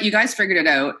there. But you guys figured it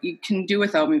out. You can do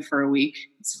without me for a week.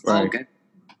 It's all good.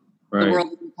 Right. The world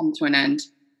will come to an end.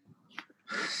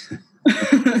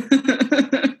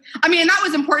 That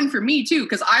was important for me too,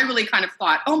 because I really kind of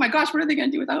thought, oh my gosh, what are they going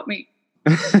to do without me?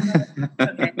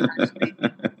 Okay, actually,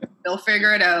 they'll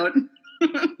figure it out.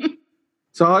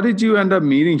 So how did you end up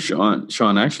meeting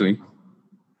Sean, actually?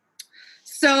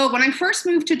 So when I first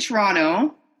moved to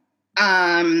Toronto,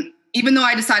 even though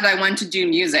I decided I wanted to do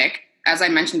music, as I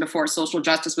mentioned before, social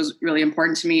justice was really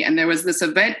important to me. And there was this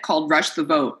event called Rush the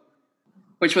Vote,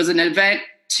 which was an event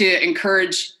to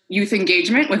encourage youth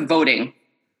engagement with voting.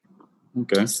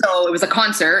 Okay. So it was a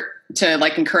concert to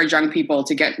like encourage young people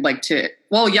to get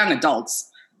young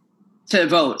adults to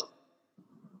vote.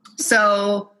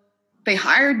 So they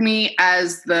hired me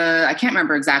as I can't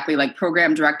remember exactly, like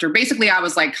program director. Basically, I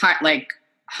was like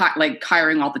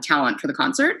hiring all the talent for the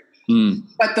concert.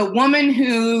 But the woman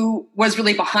who was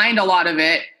really behind a lot of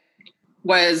it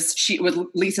was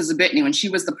Lisa Zabitney, and she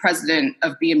was the president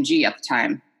of BMG at the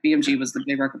time. BMG was the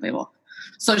big record label.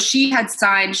 So she had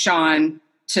signed Sean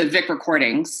to Vic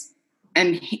Recordings,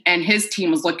 and his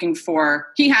team was looking for,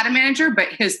 he had a manager, but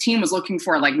his team was looking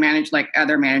for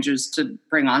other managers to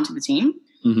bring onto the team.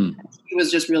 Mm-hmm. She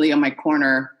was just really on my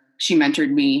corner. She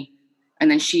mentored me, and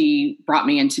then she brought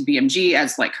me into BMG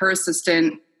as like her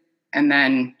assistant. And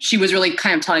then she was really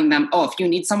kind of telling them, oh, if you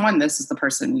need someone, this is the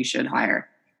person you should hire.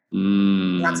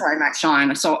 That's where I met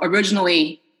Sean. So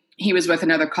originally he was with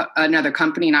another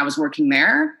company, and I was working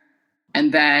there.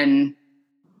 And then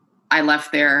I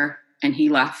left there, and he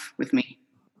left with me.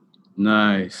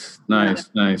 Nice.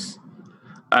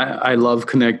 I love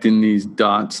connecting these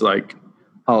dots, like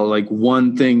how like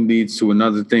one thing leads to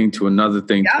another thing, to another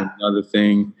thing, to another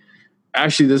thing.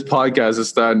 Actually, this podcast is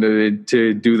starting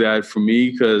to do that for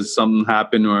me, because something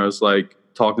happened where I was like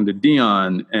talking to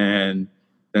Dion, and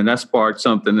then that sparked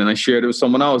something, and I shared it with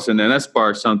someone else, and then that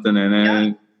sparked something, and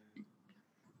then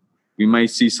we might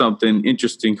see something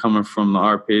interesting coming from the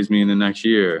Art Pays Me in the next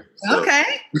year. So. Okay.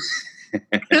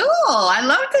 Cool. I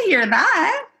love to hear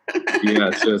that.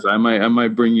 Yes. I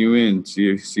might bring you in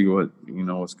to see what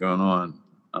what's going on.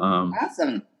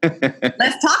 Awesome.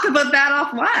 Let's talk about that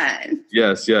offline.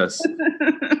 Yes.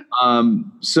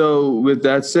 So with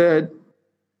that said,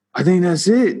 I think that's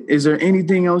it. Is there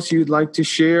anything else you'd like to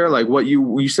share? Like what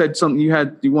you said something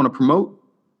you want to promote?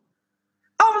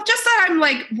 Oh, just that I'm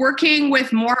like working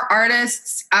with more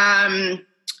artists,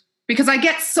 because I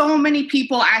get so many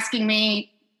people asking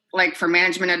me like for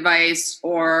management advice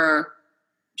or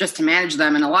just to manage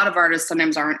them. And a lot of artists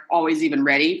sometimes aren't always even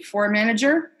ready for a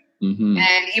manager. Mm-hmm.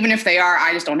 And even if they are,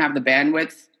 I just don't have the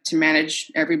bandwidth to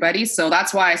manage everybody. So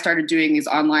that's why I started doing these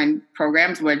online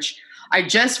programs, which I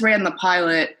just ran the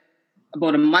pilot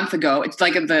about a month ago. It's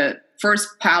like the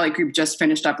first pilot group just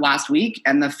finished up last week,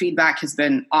 and the feedback has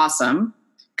been awesome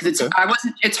because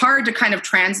it's hard to kind of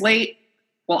translate.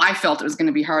 Well, I felt it was going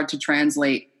to be hard to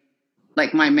translate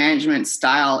like my management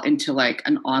style into like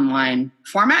an online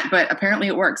format, but apparently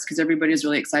it works because everybody's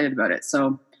really excited about it.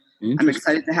 So I'm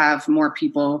excited to have more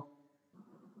people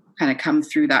kind of come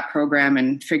through that program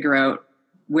and figure out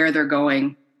where they're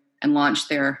going and launch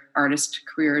their artist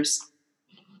careers.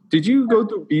 Did you go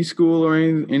through B school or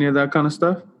any of that kind of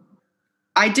stuff?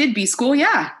 I did B school,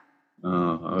 yeah.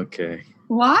 Oh, okay.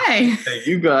 Why? Hey,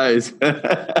 you guys.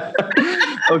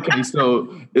 Okay,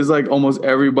 so it's like almost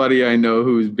everybody I know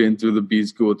who's been through the B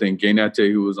school thing.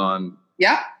 Gainate, who was on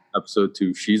episode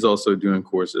 2, she's also doing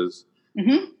courses.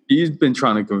 Mm-hmm. She's been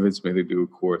trying to convince me to do a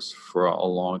course for a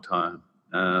long time.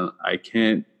 I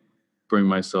can't bring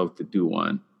myself to do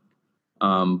one.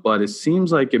 But it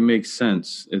seems like it makes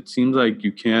sense. It seems like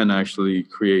you can actually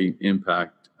create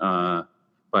impact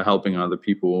by helping other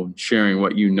people, sharing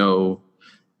what you know.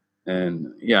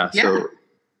 And so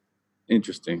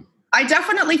interesting. I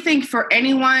definitely think for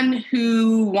anyone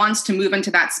who wants to move into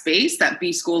that space, that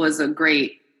B school is a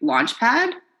great launch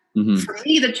pad. Mm-hmm. For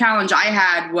me, the challenge I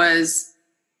had was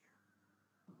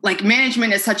like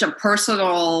management is such a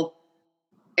personal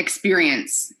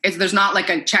experience. There's not like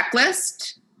a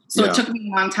checklist. So it took me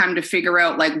a long time to figure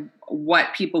out like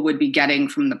what people would be getting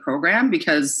from the program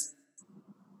because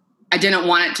I didn't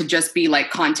want it to just be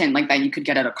like content like that you could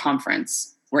get at a conference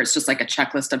where it's just like a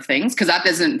checklist of things because that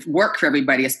doesn't work for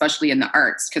everybody, especially in the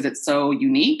arts because it's so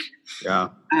unique. Yeah.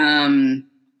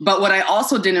 But what I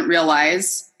also didn't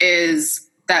realize is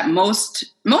that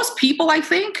most people, I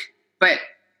think, but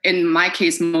in my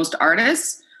case, most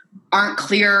artists aren't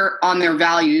clear on their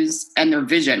values and their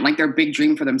vision, like their big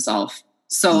dream for themselves.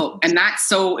 So, and that's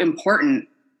so important.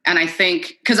 And I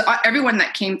think, because everyone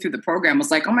that came through the program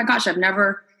was like, oh my gosh, I've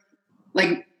never,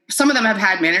 like, some of them have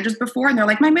had managers before and they're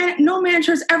like, no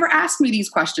manager has ever asked me these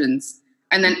questions.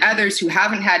 And then others who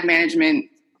haven't had management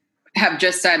have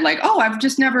just said like, oh, I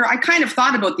kind of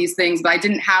thought about these things, but I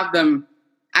didn't have them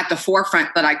at the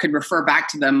forefront that I could refer back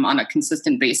to them on a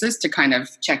consistent basis to kind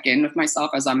of check in with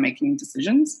myself as I'm making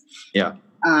decisions. Yeah.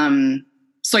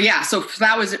 So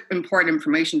that was important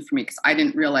information for me because I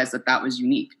didn't realize that was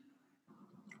unique.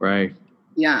 Right.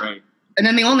 Yeah. Right. And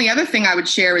then the only other thing I would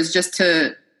share is just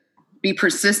to be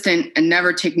persistent and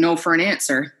never take no for an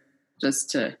answer,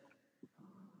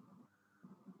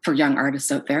 for young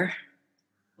artists out there.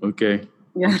 Okay.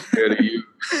 Yeah. I'm scared of you.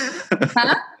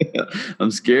 Huh? I'm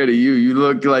scared of you. You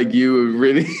look like you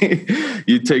really,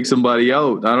 you take somebody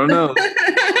out. I don't know.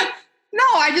 No,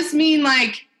 I just mean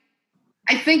like,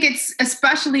 I think it's,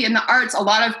 especially in the arts, a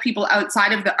lot of people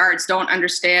outside of the arts don't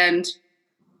understand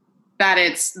that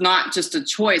it's not just a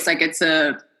choice. Like it's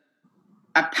a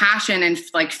passion and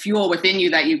like fuel within you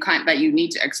that you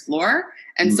need to explore.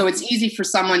 And so it's easy for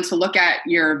someone to look at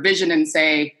your vision and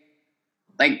say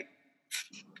like,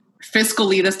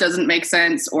 fiscally, this doesn't make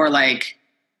sense. Or like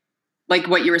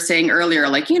what you were saying earlier,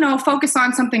 like, focus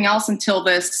on something else until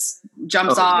this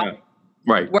jumps off. Yeah.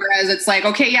 Right. Whereas it's like,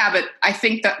 okay, yeah, but I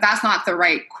think that's not the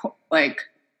right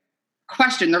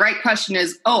question. The right question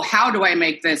is, oh, how do I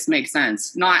make this make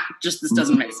sense? Not just this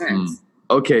doesn't make sense.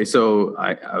 Okay, so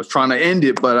I was trying to end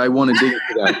it, but I want to dig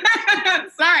into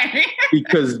that. Sorry.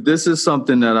 Because this is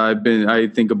something that I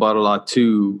think about a lot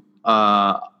too.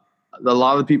 A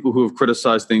lot of people who have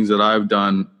criticized things that I've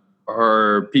done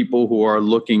are people who are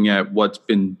looking at what's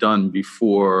been done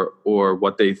before or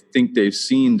what they think they've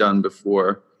seen done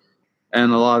before.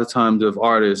 And a lot of times with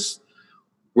artists,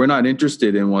 we're not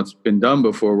interested in what's been done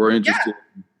before. We're interested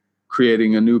in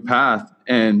creating a new path.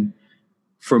 And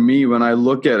for me, when I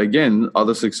look at, again,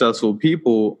 other successful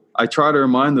people, I try to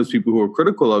remind those people who are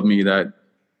critical of me that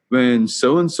when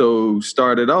so-and-so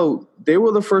started out, they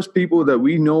were the first people that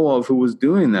we know of who was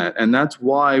doing that. And that's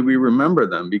why we remember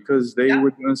them, because they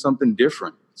were doing something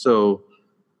different. So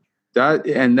that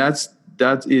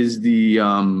is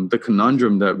the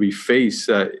conundrum that we face,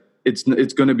 that it's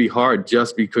going to be hard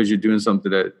just because you're doing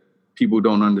something that people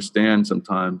don't understand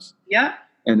sometimes. Yeah.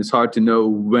 And it's hard to know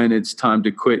when it's time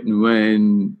to quit and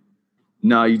when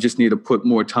now you just need to put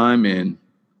more time in.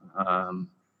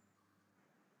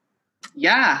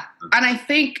 Yeah. And I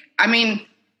think, I'm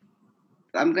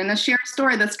going to share a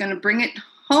story that's going to bring it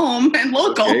home and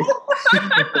local.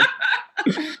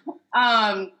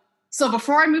 Okay. So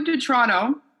before I moved to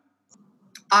Toronto,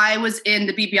 I was in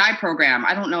the BBI program.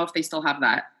 I don't know if they still have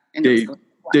that.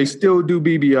 They still do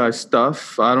BBI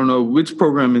stuff. I don't know which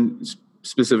program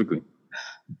specifically.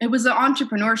 It was an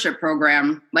entrepreneurship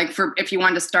program. Like if you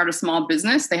wanted to start a small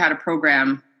business, they had a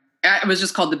program. It was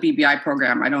just called the BBI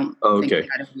program. I don't think they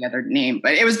had any other name,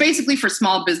 but it was basically for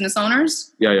small business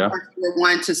owners. Yeah. If you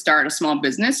wanted to start a small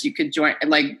business, you could join,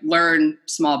 like learn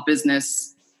small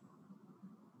business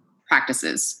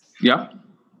practices. Yeah.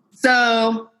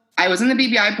 So I was in the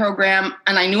BBI program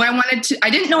and I knew I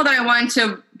didn't know that I wanted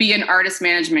to be in artist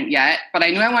management yet, but I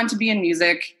knew I wanted to be in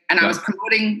music, and I was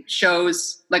promoting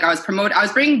shows. Like I was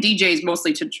bringing DJs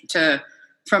mostly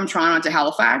from Toronto to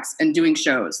Halifax and doing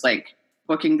shows, like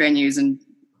booking venues and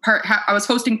I was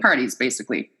hosting parties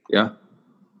basically. Yeah.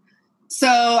 So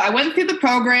I went through the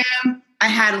program. I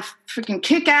had a freaking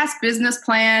kick-ass business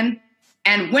plan.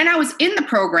 And when I was in the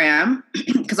program,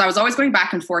 because I was always going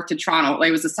back and forth to Toronto, like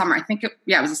it was the summer. I think it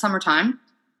was the summertime.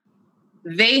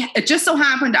 It just so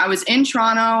happened I was in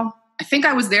Toronto. I think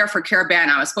I was there for Carabana.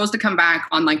 I was supposed to come back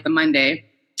on like the Monday,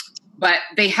 but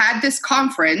they had this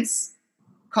conference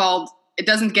called, it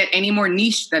doesn't get any more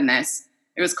niche than this.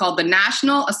 It was called the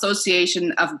National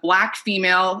Association of Black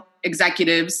Female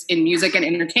Executives in Music and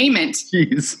Entertainment.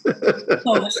 Jeez. So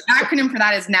the acronym for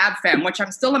that is NABFEM, which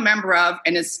I'm still a member of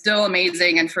and is still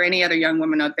amazing. And for any other young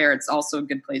women out there, it's also a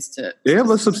good place to... They have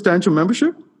a substantial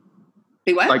membership?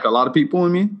 They what? Like a lot of people, I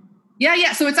mean?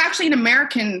 Yeah. So it's actually an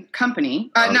American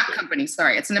company.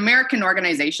 It's an American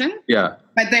organization. Yeah.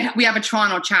 But we have a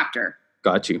Toronto chapter.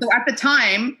 Got you. So at the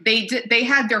time, they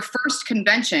had their first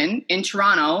convention in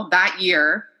Toronto that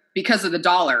year because of the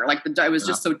dollar. Like it was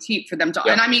just so cheap for them to.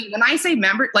 Yeah. And I mean, when I say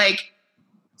member, like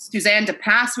Suzanne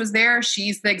DePass was there.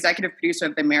 She's the executive producer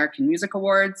of the American Music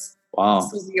Awards. Wow.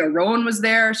 Sylvia Rowan was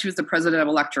there. She was the president of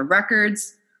Elektra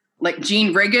Records. Like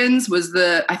Jean Riggins was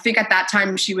I think at that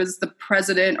time she was the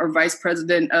president or vice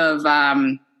president of,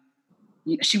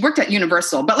 she worked at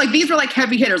Universal. But like these were like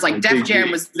heavy hitters. Like Def Jam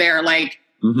was there. Like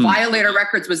Violator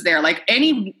Records was there. Like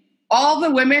all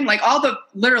the women, like all the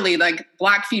literally like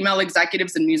Black female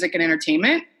executives in music and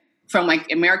entertainment, from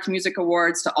like American Music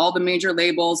Awards to all the major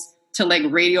labels to like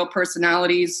radio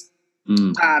personalities.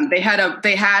 They had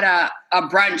a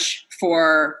brunch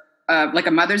for like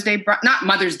a Mother's Day, not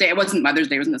Mother's Day. It wasn't Mother's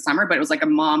Day. It was in the summer, but it was like a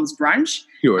mom's brunch.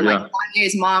 Sure, and like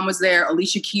Kanye's mom was there.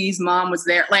 Alicia Keys' mom was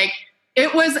there. Like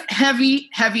it was heavy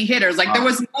hitters. Like there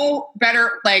was no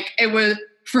better, like it was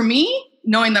for me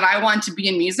knowing that I wanted to be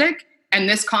in music and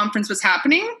this conference was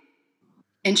happening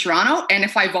in Toronto. And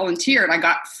if I volunteered, I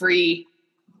got a free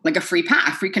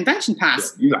convention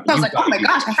pass. Yeah, so I was like, oh my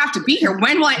gosh, I have to be here.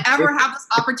 When will I ever have this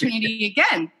opportunity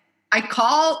again? I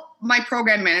call my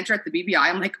program manager at the BBI.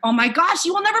 I'm like, oh my gosh,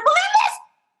 you will never believe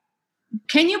this.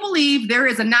 Can you believe there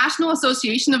is a National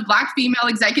Association of Black Female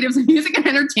Executives in Music and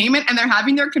Entertainment and they're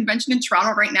having their convention in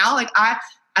Toronto right now? Like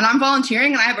I'm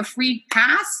volunteering and I have a free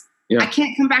pass. Yeah. I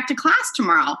can't come back to class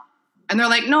tomorrow. And they're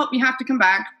like, nope, you have to come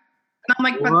back. And I'm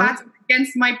like, but that's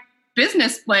against my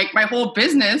business. Like my whole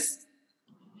business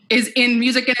is in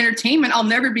music and entertainment. I'll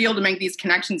never be able to make these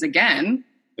connections again.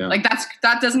 Yeah. Like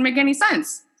that doesn't make any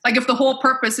sense. Like if the whole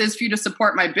purpose is for you to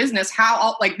support my business,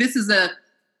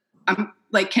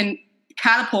 can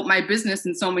catapult my business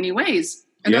in so many ways.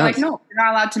 And they're like, no, you're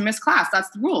not allowed to miss class. That's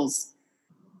the rules.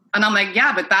 And I'm like,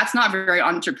 yeah, but that's not very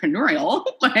entrepreneurial.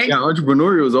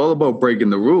 Entrepreneurial is all about breaking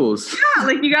the rules. Yeah,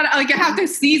 like you have to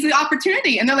seize the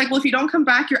opportunity. And they're like, well, if you don't come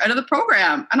back, you're out of the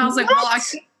program. And I was like, well,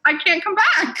 I can't come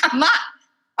back.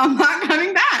 I'm not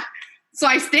coming back. So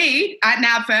I stayed at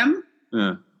NABFEM.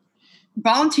 Yeah.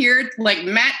 Volunteered, like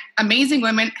met amazing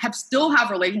women, still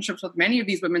have relationships with many of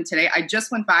these women today. I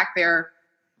just went back there.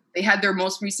 They had their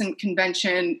most recent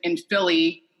convention in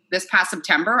Philly this past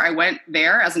September. I went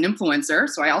there as an influencer.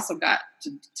 So I also got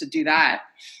to do that.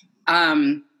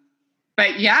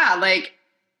 But yeah, like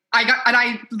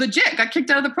I legit got kicked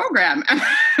out of the program.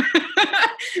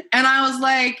 And I was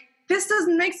like, this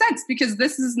doesn't make sense because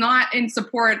this is not in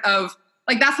support of,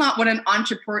 like, that's not what an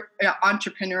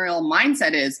entrepreneurial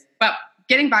mindset is. But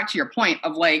getting back to your point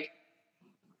of like,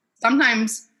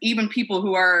 sometimes even people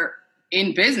who are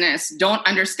in business don't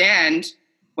understand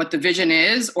what the vision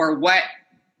is or what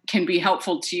can be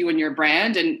helpful to you and your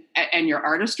brand and your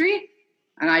artistry.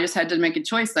 And I just had to make a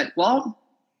choice that, well,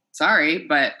 sorry,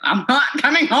 but I'm not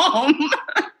coming home.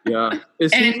 Yeah.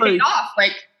 It paid off.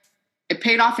 Like it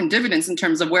paid off in dividends in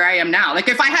terms of where I am now. Like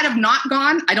if I had have not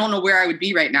gone, I don't know where I would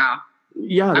be right now.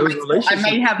 Yeah. I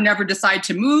might have never decided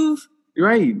to move.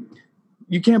 Right.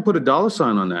 You can't put a dollar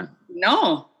sign on that.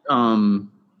 No.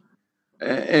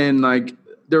 And like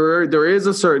there is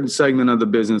a certain segment of the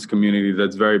business community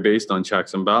that's very based on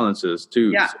checks and balances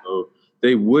too. Yeah. So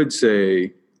they would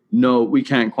say, no, we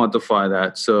can't quantify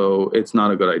that, so it's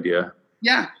not a good idea.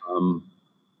 Yeah.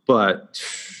 But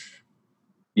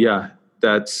yeah,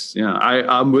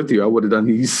 I'm with you. I would have done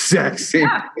the exact same.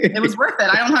 Yeah, it was worth it.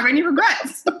 I don't have any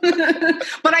regrets.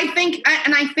 But I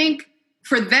think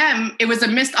for them, it was a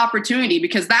missed opportunity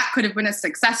because that could have been a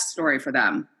success story for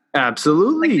them.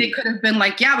 Absolutely. Like they could have been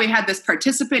like, yeah, we had this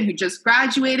participant who just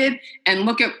graduated and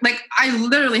look at, like, I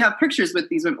literally have pictures with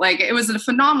these women. Like, it was a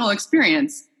phenomenal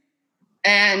experience.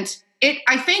 And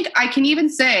I think I can even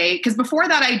say, because before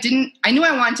that I knew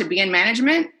I wanted to be in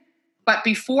management, but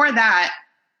before that,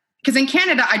 because in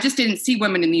Canada, I just didn't see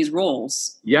women in these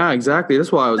roles. Yeah, exactly.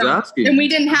 That's why I was asking. And we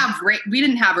didn't have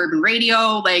urban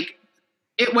radio. Like,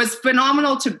 it was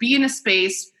phenomenal to be in a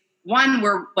space, one,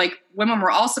 where like women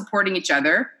were all supporting each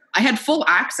other. I had full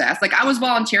access. Like, I was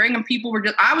volunteering and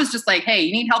I was just like, hey,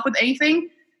 you need help with anything?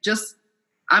 Just,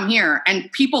 I'm here. And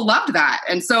people loved that.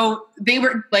 And so they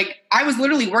were like, I was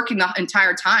literally working the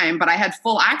entire time, but I had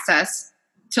full access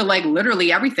to like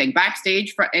literally everything,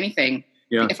 backstage for anything.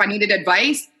 Yeah. If I needed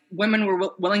advice, women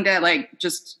were willing to like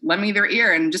just lend me their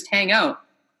ear and just hang out.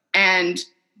 And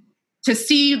to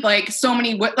see like so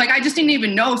many, like I just didn't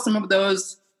even know some of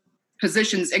those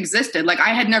positions existed. Like, I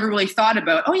had never really thought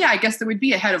about, oh yeah, I guess there would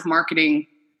be a head of marketing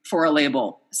for a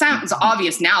label. Sounds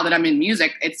obvious now that I'm in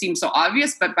music. It seems so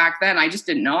obvious, but back then I just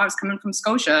didn't know. I was coming from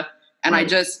Scotia and I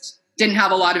just didn't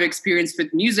have a lot of experience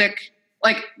with music,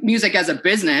 like music as a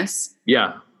business.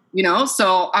 Yeah. You know,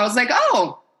 so I was like,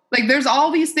 oh, like there's all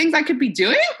these things I could be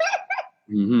doing.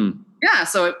 Mm-hmm. Yeah.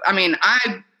 So, I mean,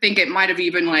 I think it might have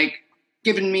even like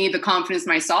given me the confidence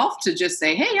myself to just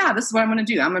say, hey, yeah, this is what I'm going to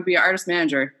do. I'm going to be an artist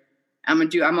manager. I'm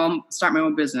going to start my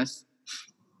own business.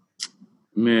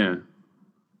 Man,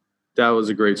 that was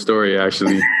a great story,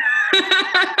 actually.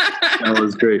 That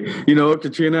was great. You know,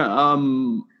 Katrina,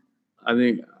 I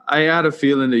think I had a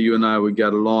feeling that you and I would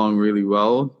get along really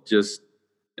well. Just,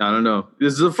 I don't know.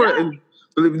 This is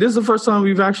the first time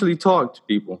we've actually talked to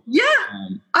people. Yeah,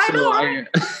 I know.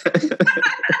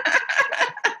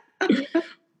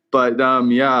 But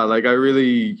yeah, like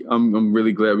I'm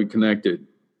really glad we connected.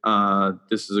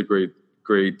 This is a great.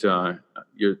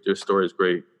 Your story is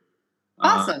great.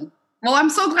 Awesome. Well, I'm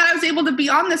so glad I was able to be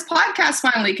on this podcast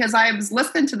finally because I was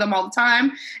listening to them all the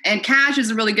time. And Cash is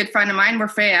a really good friend of mine. We're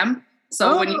fam.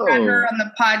 So when you had her on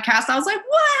the podcast, I was like,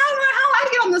 what? How I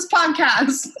get on this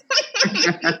podcast?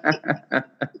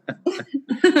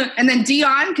 And then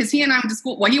Dion, because he and I went to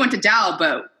school. Well, he went to Dal,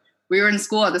 but we were in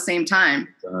school at the same time.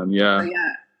 Yeah.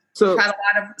 So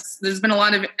there's been a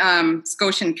lot of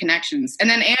Scotian connections. And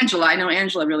then Angela, I know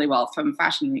Angela really well from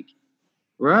Fashion Week.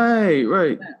 Right.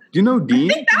 Yeah. Do you know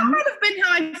Dean? I think that might have been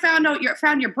how I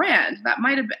found your brand. That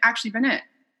might have actually been it.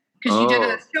 Because you did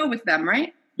a show with them,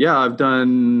 right? Yeah, I've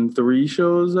done 3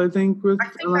 shows, I think. I think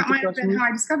that might have been how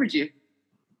I discovered you.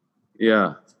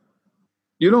 Yeah.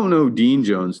 You don't know Dean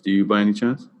Jones, do you, by any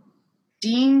chance?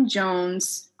 Dean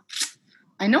Jones.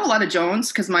 I know a lot of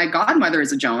Jones because my godmother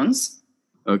is a Jones.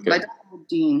 Okay. But I don't know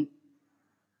Dean.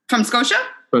 From Scotia?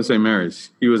 From St. Mary's.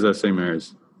 He was at St.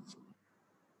 Mary's.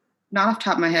 Not off the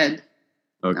top of my head.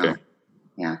 Okay.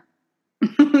 No. Yeah.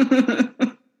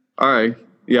 All right.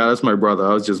 Yeah, that's my brother.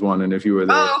 I was just wondering if you were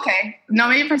there. Oh, okay. No,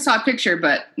 maybe if I saw a picture,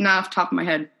 but not off the top of my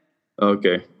head.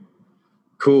 Okay.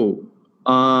 Cool.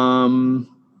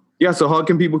 Yeah, so how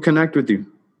can people connect with you?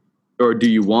 Or do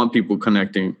you want people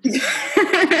connecting?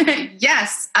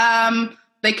 Yes.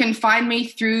 They can find me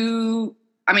through,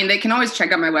 they can always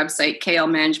check out my website,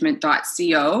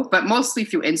 klmanagement.co, but mostly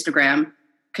through Instagram,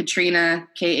 Katrina,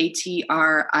 Katrina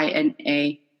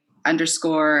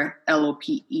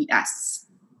 _Lopes,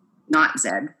 not Z.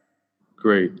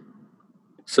 Great.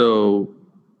 So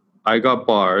I got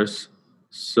bars,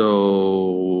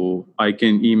 so I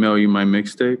can email you my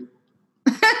mixtape?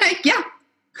 Yeah.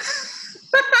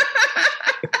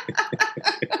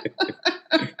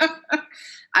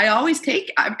 I always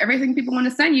take everything people want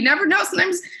to send. You never know.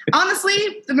 Sometimes,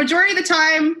 honestly, the majority of the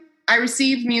time I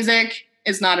receive music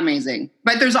is not amazing.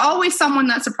 But there's always someone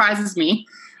that surprises me.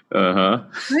 Uh-huh.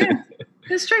 Yeah,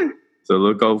 it's true. So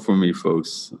look out for me,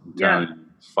 folks.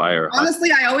 Fire.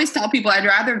 Honestly, I always tell people I'd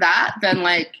rather that than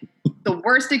like the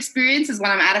worst experience is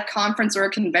when I'm at a conference or a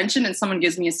convention and someone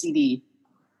gives me a CD.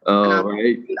 Oh,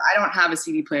 right. Like, I don't have a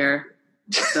CD player.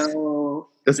 So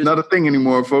that's not a thing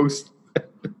anymore, folks.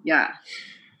 Yeah.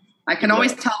 I can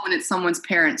always tell when it's someone's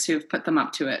parents who've put them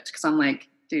up to it because I'm like,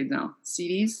 dude, no,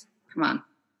 CDs? Come on.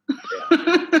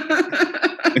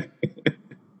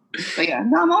 But yeah,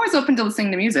 no, I'm always open to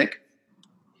listening to music.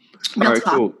 All right,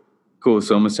 cool.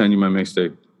 So I'm going to send you my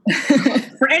mixtape.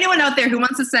 For anyone out there who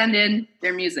wants to send in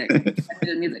their music,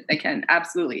 they can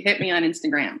absolutely hit me on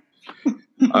Instagram.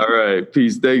 All right.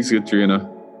 Peace. Thanks, Katrina.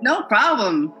 No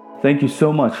problem. Thank you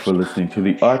so much for listening to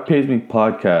the Art Pays Me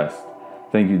podcast.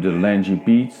 Thank you to Langy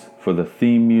Beats for the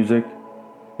theme music.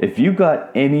 If you got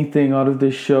anything out of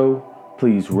this show,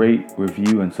 please rate,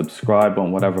 review, and subscribe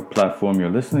on whatever platform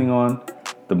you're listening on.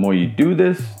 The more you do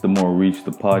this, the more reach the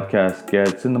podcast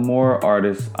gets, and the more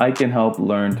artists I can help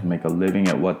learn to make a living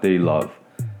at what they love.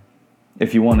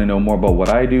 If you want to know more about what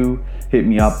I do, hit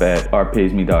me up at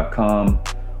artpaysme.com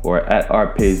or at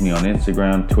artpaysme on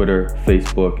Instagram, Twitter,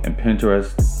 Facebook, and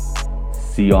Pinterest.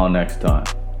 See y'all next time.